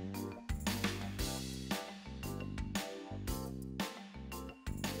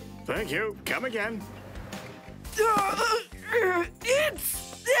 Thank you. Come again.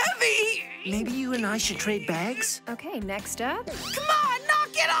 It's heavy! Maybe you and I should trade bags? Okay, next up. Come on, knock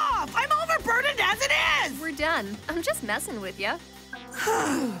it off! I'm overburdened as it is! We're done. I'm just messing with you.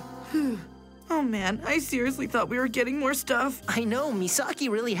 Oh man, I seriously thought we were getting more stuff. I know, Misaki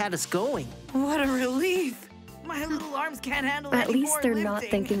really had us going. What a relief. My little arms can't handle At any least more they're lifting. not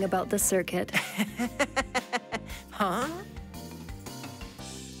thinking about the circuit. Huh?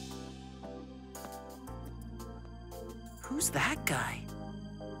 Who's that guy?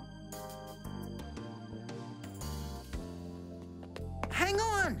 Hang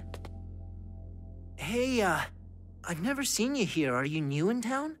on! Hey, I've never seen you here. Are you new in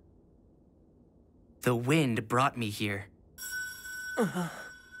town? The wind brought me here.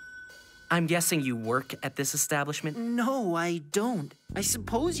 I'm guessing you work at this establishment? No, I don't. I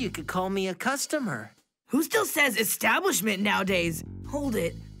suppose you could call me a customer. Who still says establishment nowadays? Hold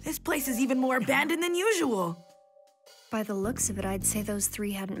it. This place is even more abandoned than usual. By the looks of it, I'd say those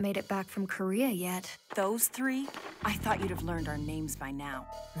three hadn't made it back from Korea yet. Those three? I thought you'd have learned our names by now.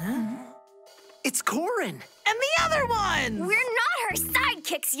 It's Corin! And the other one! We're not her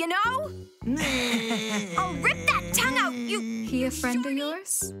sidekicks, you know? I'll rip that tongue out, you... He a friend of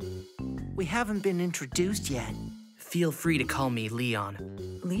yours? We haven't been introduced yet. Feel free to call me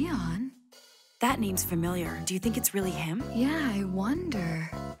Leon. Leon? That name's familiar. Do you think it's really him? Yeah, I wonder.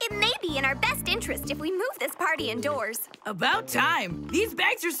 It may be in our best interest if we move this party indoors. About time. These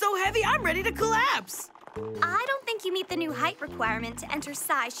bags are so heavy, I'm ready to collapse. I don't think you meet the new height requirement to enter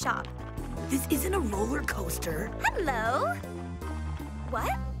Psy's shop. This isn't a roller coaster. Hello?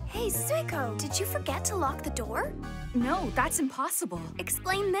 What? Hey, Suiko, did you forget to lock the door? No, that's impossible.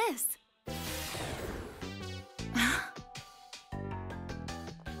 Explain this.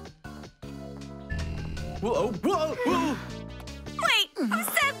 Whoa, whoa, whoa! Wait, who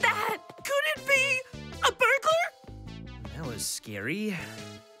said that? Could it be a burglar? That was scary.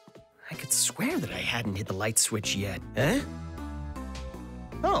 I could swear that I hadn't hit the light switch yet. Huh?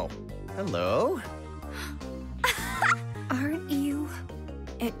 Oh, hello. Aren't you?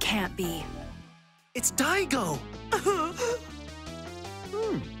 It can't be. It's Daigo!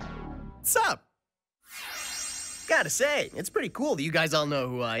 What's up? Gotta say, it's pretty cool that you guys all know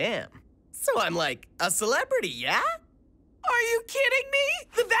who I am. So I'm like a celebrity, yeah? Are you kidding me?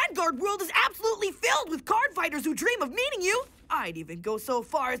 The Vanguard world is absolutely filled with card fighters who dream of meeting you. I'd even go so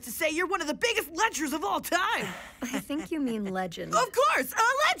far as to say you're one of the biggest ledgers of all time. I think you mean legend. Of course, a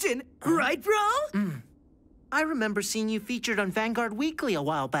legend. Right, bro? I remember seeing you featured on Vanguard Weekly a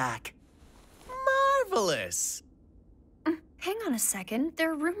while back. Marvelous. Hang on a second.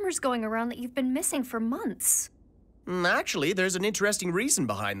 There are rumors going around that you've been missing for months. Actually, there's an interesting reason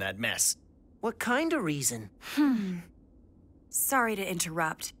behind that mess. What kind of reason? Sorry to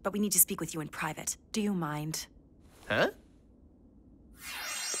interrupt, but we need to speak with you in private. Do you mind? Huh?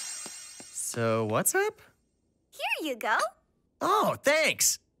 So, what's up? Here you go. Oh,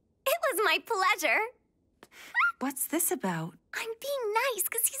 thanks. It was my pleasure. What's this about? I'm being nice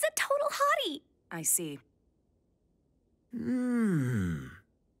because he's a total hottie. I see.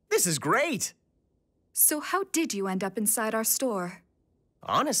 This is great. So how did you end up inside our store?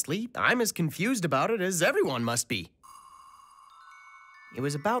 Honestly, I'm as confused about it as everyone must be. It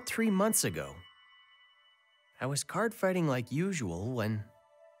was about 3 months ago. I was card fighting like usual when...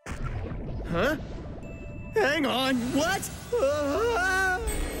 Huh? Hang on, what?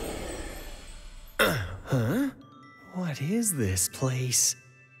 Huh? What is this place?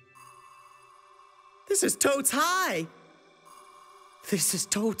 This is totes high. This is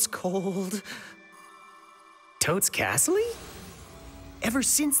totes cold. Totes Castle-y? Ever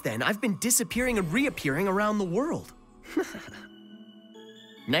since then, I've been disappearing and reappearing around the world.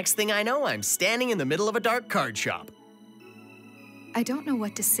 Next thing I know, I'm standing in the middle of a dark card shop. I don't know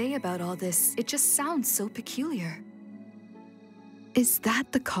what to say about all this. It just sounds so peculiar. Is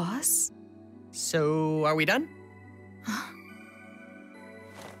that the cause? So, are we done?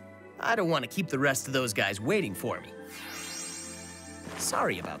 I don't want to keep the rest of those guys waiting for me.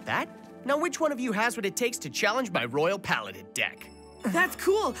 Sorry about that. Now, which one of you has what it takes to challenge my Royal Paladin deck? That's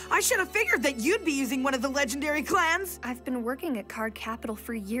cool. I should have figured that you'd be using one of the legendary clans. I've been working at Card Capital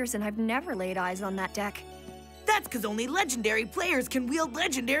for years and I've never laid eyes on that deck. That's because only legendary players can wield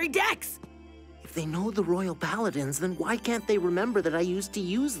legendary decks. If If they know the Royal Paladins, then why can't they remember that I used to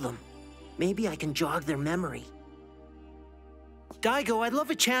use them? Maybe I can jog their memory. Daigo, I'd love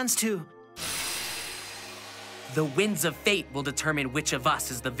a chance to... The winds of fate will determine which of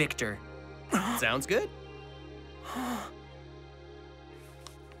us is the victor. Sounds good.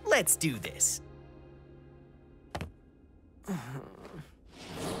 Let's do this.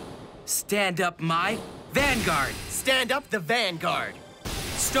 Stand up, my Vanguard. Stand up the Vanguard.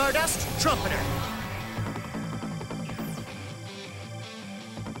 Stardust Trumpeter.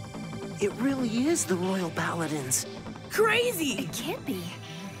 It really is the Royal Paladins. Crazy! It can't be.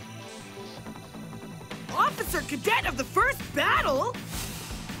 Officer Cadet of the first battle?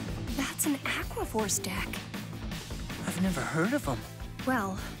 That's an Aquaforce deck. I've never heard of them.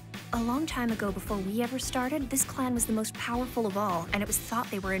 Well, a long time ago before we ever started, this clan was the most powerful of all, and it was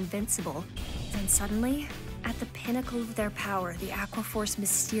thought they were invincible. Then suddenly, at the pinnacle of their power, the Aquaforce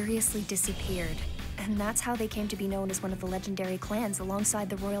mysteriously disappeared. And that's how they came to be known as one of the legendary clans alongside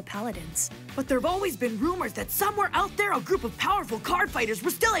the Royal Paladins. But there have always been rumors that somewhere out there a group of powerful card fighters were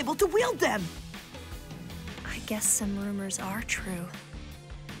still able to wield them. I guess some rumors are true.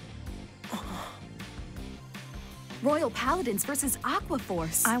 Royal Paladins versus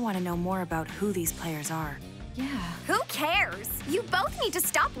Aquaforce. I want to know more about who these players are. Yeah. Who cares? You both need to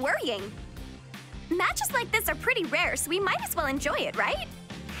stop worrying. Matches like this are pretty rare, so we might as well enjoy it, right?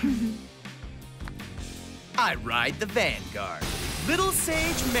 I ride the Vanguard. Little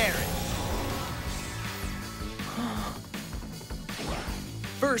Sage Merit.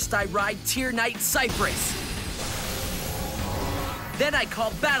 First, I ride Tier Knight Cypress. Then I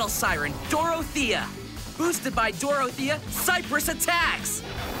call Battle Siren Dorothea. Boosted by Dorothea, Cypress attacks.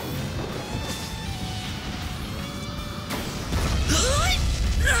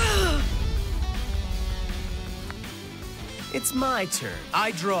 It's my turn.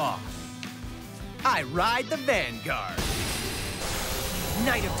 I draw. I ride the Vanguard.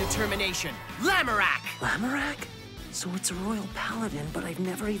 Knight of Determination, Lamorak! Lamorak? So it's a Royal Paladin, but I've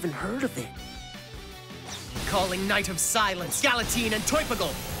never even heard of it. Calling Knight of Silence, Galatine and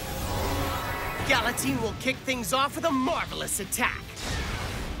Toipagal. Galatine will kick things off with a marvelous attack.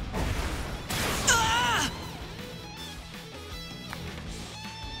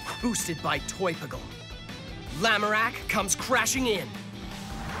 Boosted by Toipagal. Lamorak comes crashing in.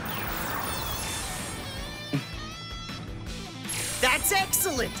 That's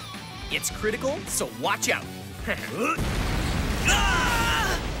excellent! It's critical, so watch out.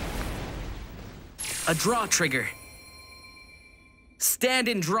 A draw trigger. Stand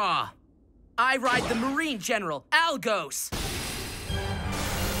and draw. I ride the Marine General, Algos.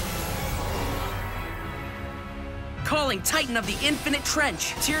 Calling Titan of the Infinite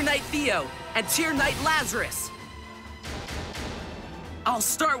Trench, Tier Knight Theo, and Tier Knight Lazarus. I'll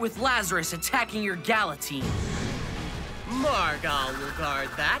start with Lazarus attacking your Galatine. Margal will guard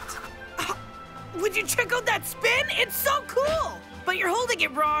that. Would you check out that spin? It's so cool! But you're holding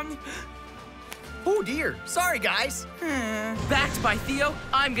it wrong. Oh dear, sorry guys. Backed by Theo,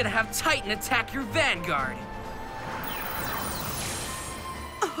 I'm gonna have Titan attack your Vanguard.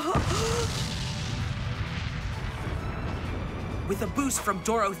 With a boost from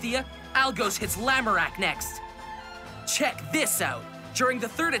Dorothea, Algos hits Lamorak next. Check this out. During the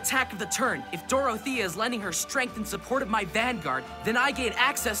third attack of the turn, if Dorothea is lending her strength in support of my Vanguard, then I gain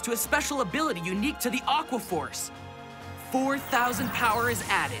access to a special ability unique to the Aquaforce. 4,000 power is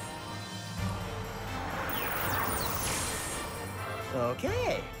added.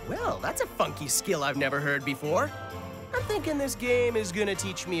 Okay, well, that's a funky skill I've never heard before. I'm thinking this game is gonna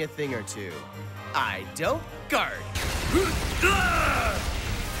teach me a thing or two. I don't guard.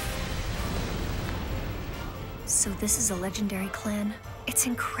 So this is a legendary clan? It's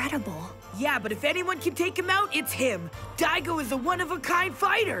incredible. Yeah, but if anyone can take him out, it's him. Daigo is a one-of-a-kind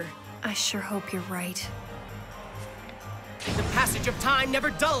fighter. I sure hope you're right. The passage of time never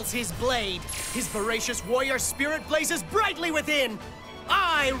dulls his blade. His voracious warrior spirit blazes brightly within.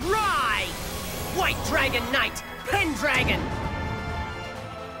 I ride! White Dragon Knight, Pendragon!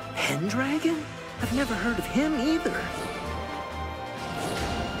 Pendragon? I've never heard of him either.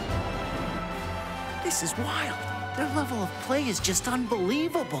 This is wild. Their level of play is just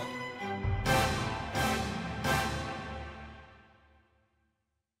unbelievable.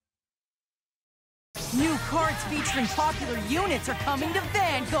 New cards featuring popular units are coming to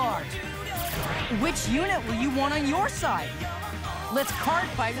Vanguard. Which unit will you want on your side? Let's card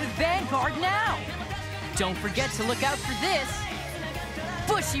fight with Vanguard now. Don't forget to look out for this.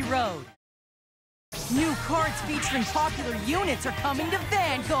 Bushiroad. New cards featuring popular units are coming to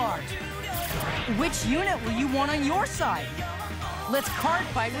Vanguard. Which unit will you want on your side? Let's card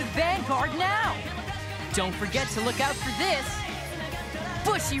fight with Vanguard now! Don't forget to look out for this!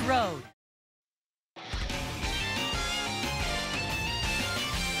 Bushiroad!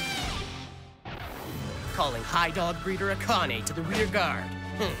 Calling High Dog Breeder Akane to the rear guard.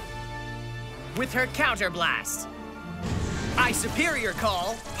 With her counter blast. I superior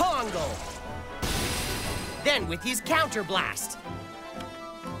call Pongal. Then with his counter blast.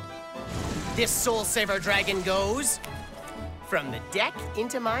 This Soul Saver Dragon goes from the deck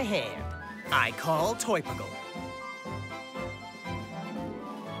into my hand. I call Toipagal.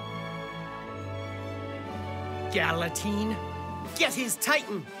 Galatine, get his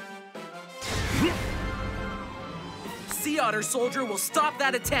Titan. Sea Otter Soldier will stop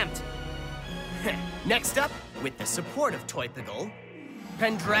that attempt. Next up, with the support of Toipagal,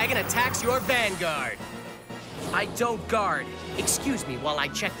 Pendragon attacks your Vanguard. I don't guard. Excuse me while I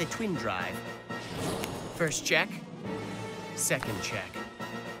check the twin drive. First check, second check.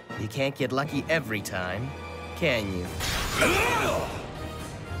 You can't get lucky every time, can you?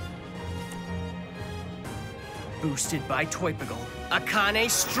 Boosted by Toipagal, Akane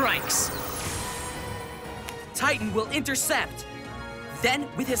strikes. Titan will intercept. Then,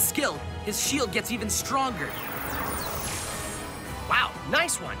 with his skill, his shield gets even stronger. Wow,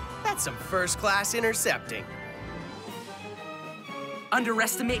 nice one. That's some first-class intercepting.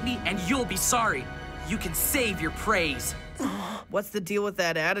 Underestimate me and you'll be sorry. You can save your praise. What's the deal with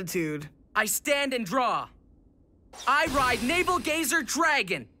that attitude? I stand and draw. I ride Naval Gazer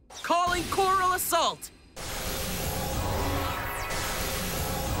Dragon, calling Coral Assault.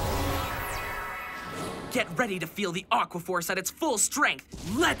 Get ready to feel the Aqua Force at its full strength.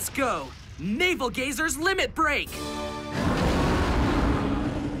 Let's go! Naval Gazer's Limit Break!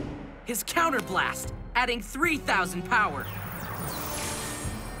 His Counter Blast, adding 3,000 power.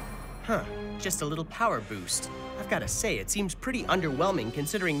 Huh, just a little power boost. I've got to say, it seems pretty underwhelming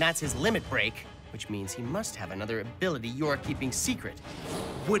considering that's his limit break, which means he must have another ability you're keeping secret.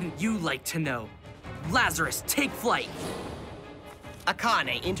 Wouldn't you like to know? Lazarus, take flight.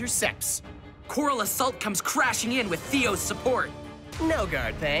 Akane intercepts. Coral Assault comes crashing in with Theo's support. No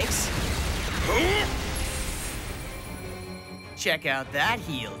guard, thanks. Check out that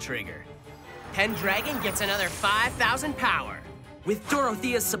heal trigger. Pendragon gets another 5,000 power. With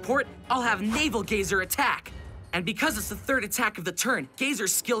Dorothea's support, I'll have Naval Gazer attack. And because it's the third attack of the turn,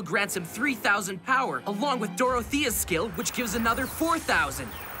 Gazer's skill grants him 3,000 power, along with Dorothea's skill, which gives another 4,000.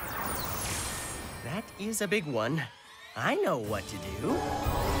 That is a big one. I know what to do.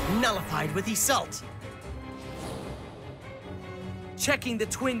 Nullified with Assault. Checking the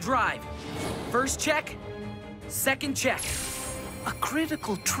twin drive. First check, second check. A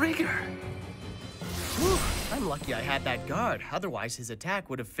critical trigger. Whew, I'm lucky I had that guard, otherwise his attack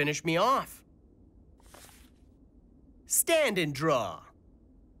would have finished me off. Stand and draw.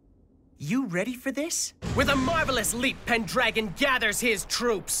 You ready for this? With a marvelous leap, Pendragon gathers his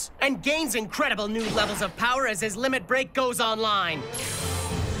troops and gains incredible new levels of power as his limit break goes online.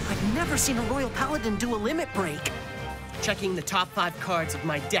 I've never seen a Royal Paladin do a limit break. Checking the top 5 cards of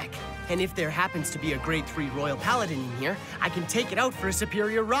my deck, and if there happens to be a grade 3 Royal Paladin in here, I can take it out for a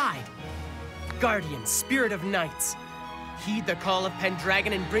superior ride. Guardian, Spirit of Knights, heed the call of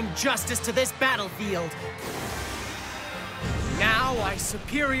Pendragon and bring justice to this battlefield. Now I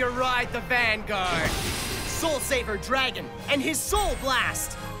superior ride the Vanguard, Soul Saver Dragon, and his Soul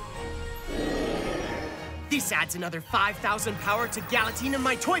Blast. This adds another 5,000 power to Galatine and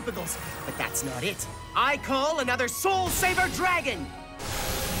my Toipagals, but that's not it. I call another Soul Saver Dragon.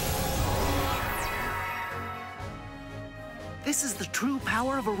 This is the true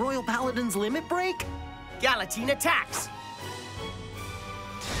power of a Royal Paladin's limit break? Galatine attacks.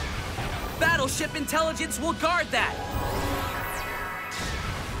 Battleship Intelligence will guard that.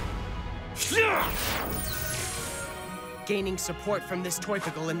 Gaining support from this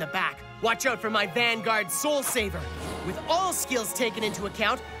Toipagal in the back. Watch out for my Vanguard Soul Saver. With all skills taken into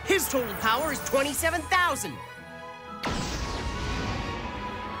account, his total power is 27,000.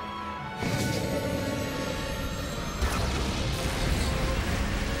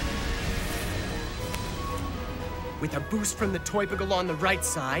 With a boost from the Toipagal on the right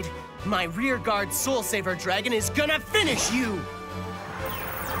side, my rearguard Soul Saver Dragon is gonna finish you!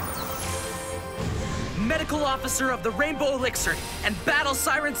 Medical Officer of the Rainbow Elixir and Battle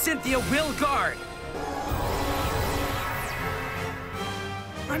Siren Cynthia will guard.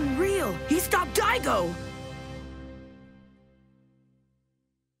 Unreal! He stopped Daigo!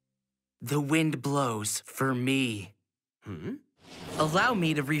 The wind blows for me. Allow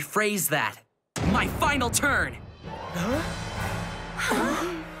me to rephrase that. My final turn.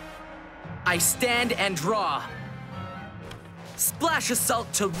 I stand and draw. Splash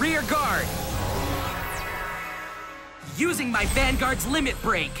Assault to rear guard. Using my Vanguard's limit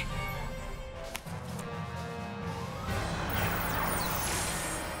break.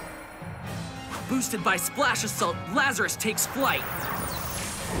 Boosted by Splash Assault, Lazarus takes flight.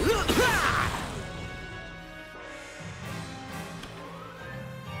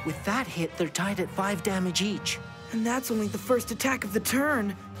 With that hit, they're tied at 5 damage each. And that's only the first attack of the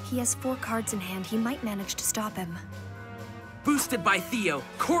turn. He has 4 cards in hand. He might manage to stop him. Boosted by Theo,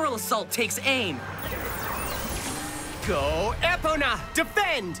 Coral Assault takes aim. Go, Epona!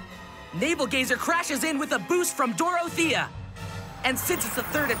 Defend! Navel Gazer crashes in with a boost from Dorothea. And since it's the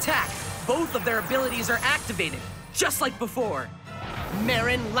third attack, both of their abilities are activated, just like before.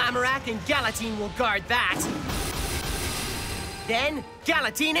 Marin, Lamorak, and Galatine will guard that. Then,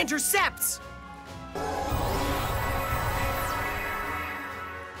 Galatine intercepts!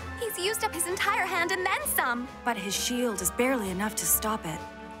 He's used up his entire hand and then some. But his shield is barely enough to stop it.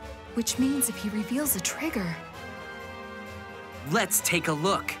 Which means if he reveals a trigger... Let's take a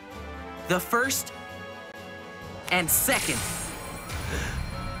look. The first and second.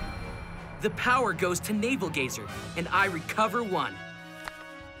 The power goes to Navel Gazer, and I recover 1.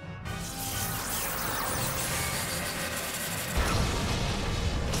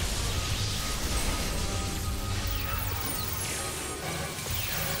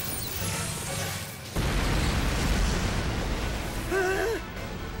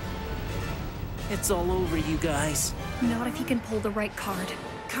 It's all over, you guys. Not if he can pull the right card.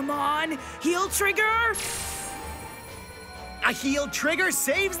 Come on, heal trigger! A heal trigger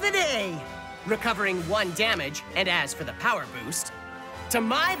saves the day! Recovering 1 damage, and as for the power boost, to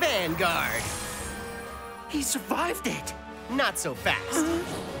my Vanguard! He survived it! Not so fast.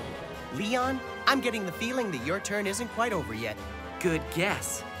 Leon, I'm getting the feeling that your turn isn't quite over yet. Good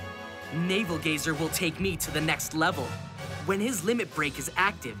guess. Navel Gazer will take me to the next level. When his limit break is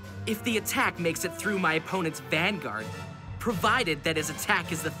active, if the attack makes it through my opponent's Vanguard, provided that his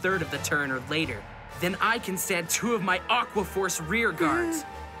attack is the third of the turn or later, then I can stand 2 of my Aqua Force rear guards.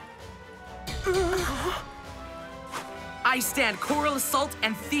 I stand Coral Assault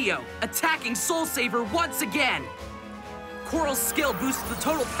and Theo, attacking Soul Saver once again. Coral's skill boosts the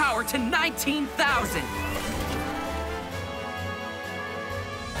total power to 19,000.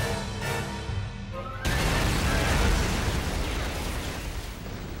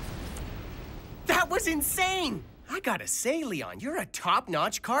 That was insane! I gotta say, Leon, you're a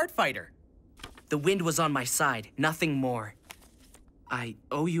top-notch card fighter. The wind was on my side, nothing more. I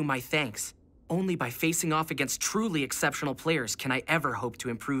owe you my thanks. Only by facing off against truly exceptional players can I ever hope to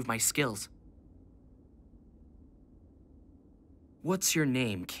improve my skills. What's your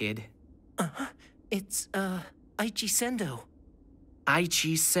name, kid? It's, Aichi Sendo.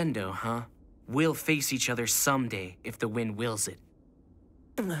 Aichi Sendo, huh? We'll face each other someday if the wind wills it.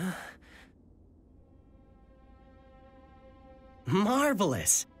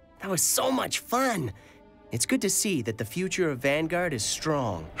 Marvelous! That was so much fun! It's good to see that the future of Vanguard is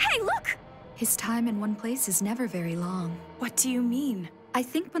strong. Hey, look! His time in one place is never very long. What do you mean? I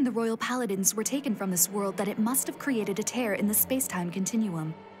think when the Royal Paladins were taken from this world that it must have created a tear in the space-time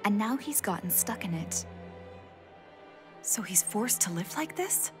continuum, and now he's gotten stuck in it. So he's forced to live like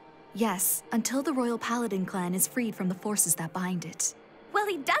this? Yes, until the Royal Paladin clan is freed from the forces that bind it. Well,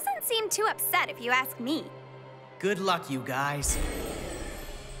 he doesn't seem too upset if you ask me. Good luck, you guys.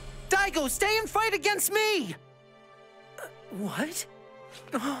 Daigo, stay and fight against me! What?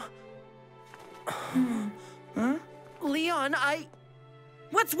 Huh? Leon,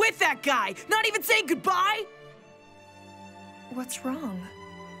 What's with that guy? Not even saying goodbye? What's wrong?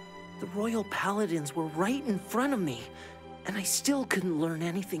 The Royal Paladins were right in front of me, and I still couldn't learn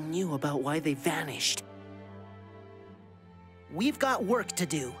anything new about why they vanished. We've got work to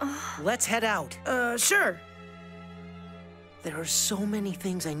do. Let's head out. Sure. There are so many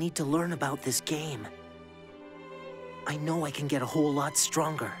things I need to learn about this game. I know I can get a whole lot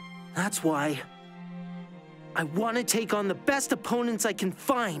stronger. That's why I want to take on the best opponents I can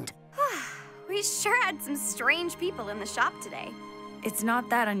find. We sure had some strange people in the shop today. It's not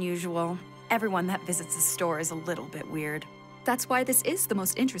that unusual. Everyone that visits the store is a little bit weird. That's why this is the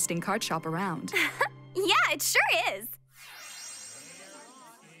most interesting card shop around. Yeah, it sure is.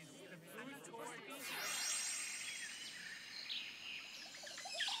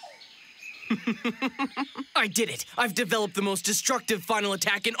 I did it! I've developed the most destructive final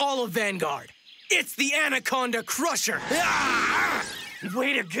attack in all of Vanguard! It's the Anaconda Crusher! Ah!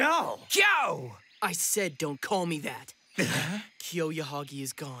 Way to go! Kyo! I said don't call me that. Kyo-Yahagi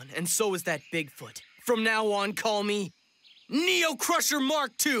is gone, and so is that Bigfoot. From now on, call me Neo Crusher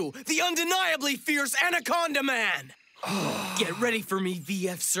Mark II, the undeniably fierce Anaconda Man! Get ready for me,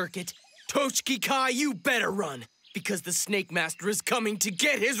 VF Circuit. Tochiki Kai, you better run, because the Snake Master is coming to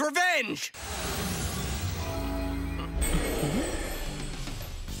get his revenge!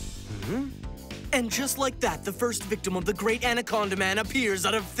 And just like that, the first victim of the Great Anaconda Man appears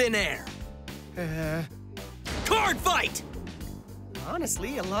out of thin air. Cardfight!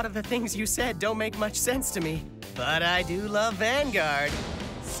 Honestly, a lot of the things you said don't make much sense to me. But I do love Vanguard.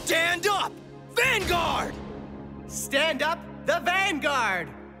 Stand up! Vanguard! Stand up, the Vanguard!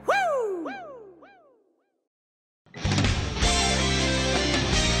 Woo!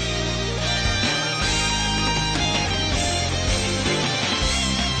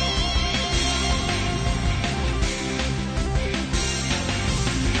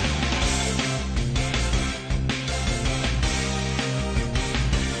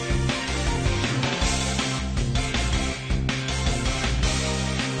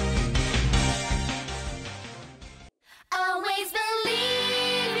 Always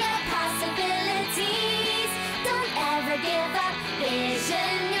believe your possibilities. Don't ever give up.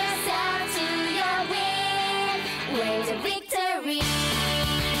 Vision yourself to your win. Way to victory.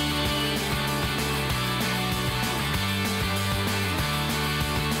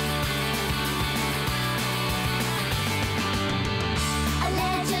 A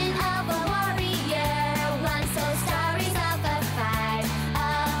legend of a warrior. One soul stories of the fight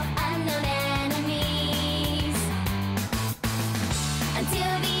of unknown enemies.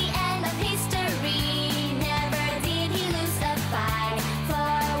 Until the end of history, never did he lose a fight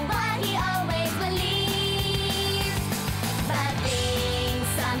for what he always believed. But things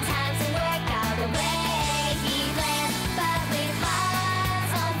sometimes don't work out the way he planned. But with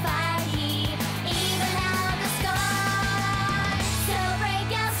hearts on fire, he even out the score. So break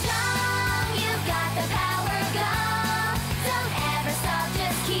out strong, you've got the power, go. Don't ever stop,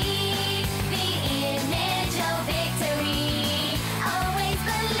 just keep the image of victory. Always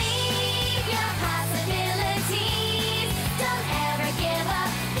believe your possibilities. Don't ever give up.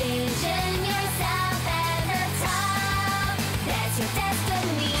 Vision yourself at the top. That's your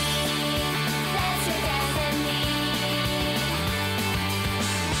destiny. That's your destiny.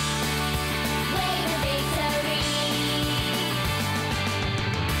 Way to victory.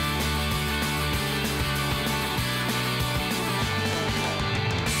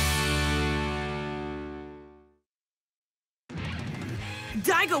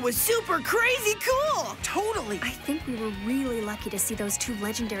 Daigo was super crazy cool! Totally! I think we were really lucky to see those two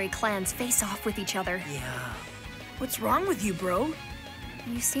legendary clans face off with each other. Yeah. What's wrong with you, bro?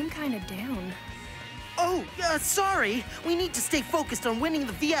 You seem kind of down. Oh, sorry. We need to stay focused on winning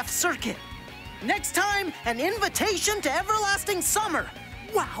the VF Circuit. Next time, an invitation to everlasting summer.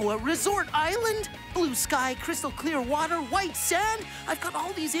 Wow, a resort island? Blue sky, crystal clear water, white sand? I've got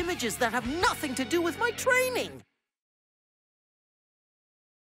all these images that have nothing to do with my training.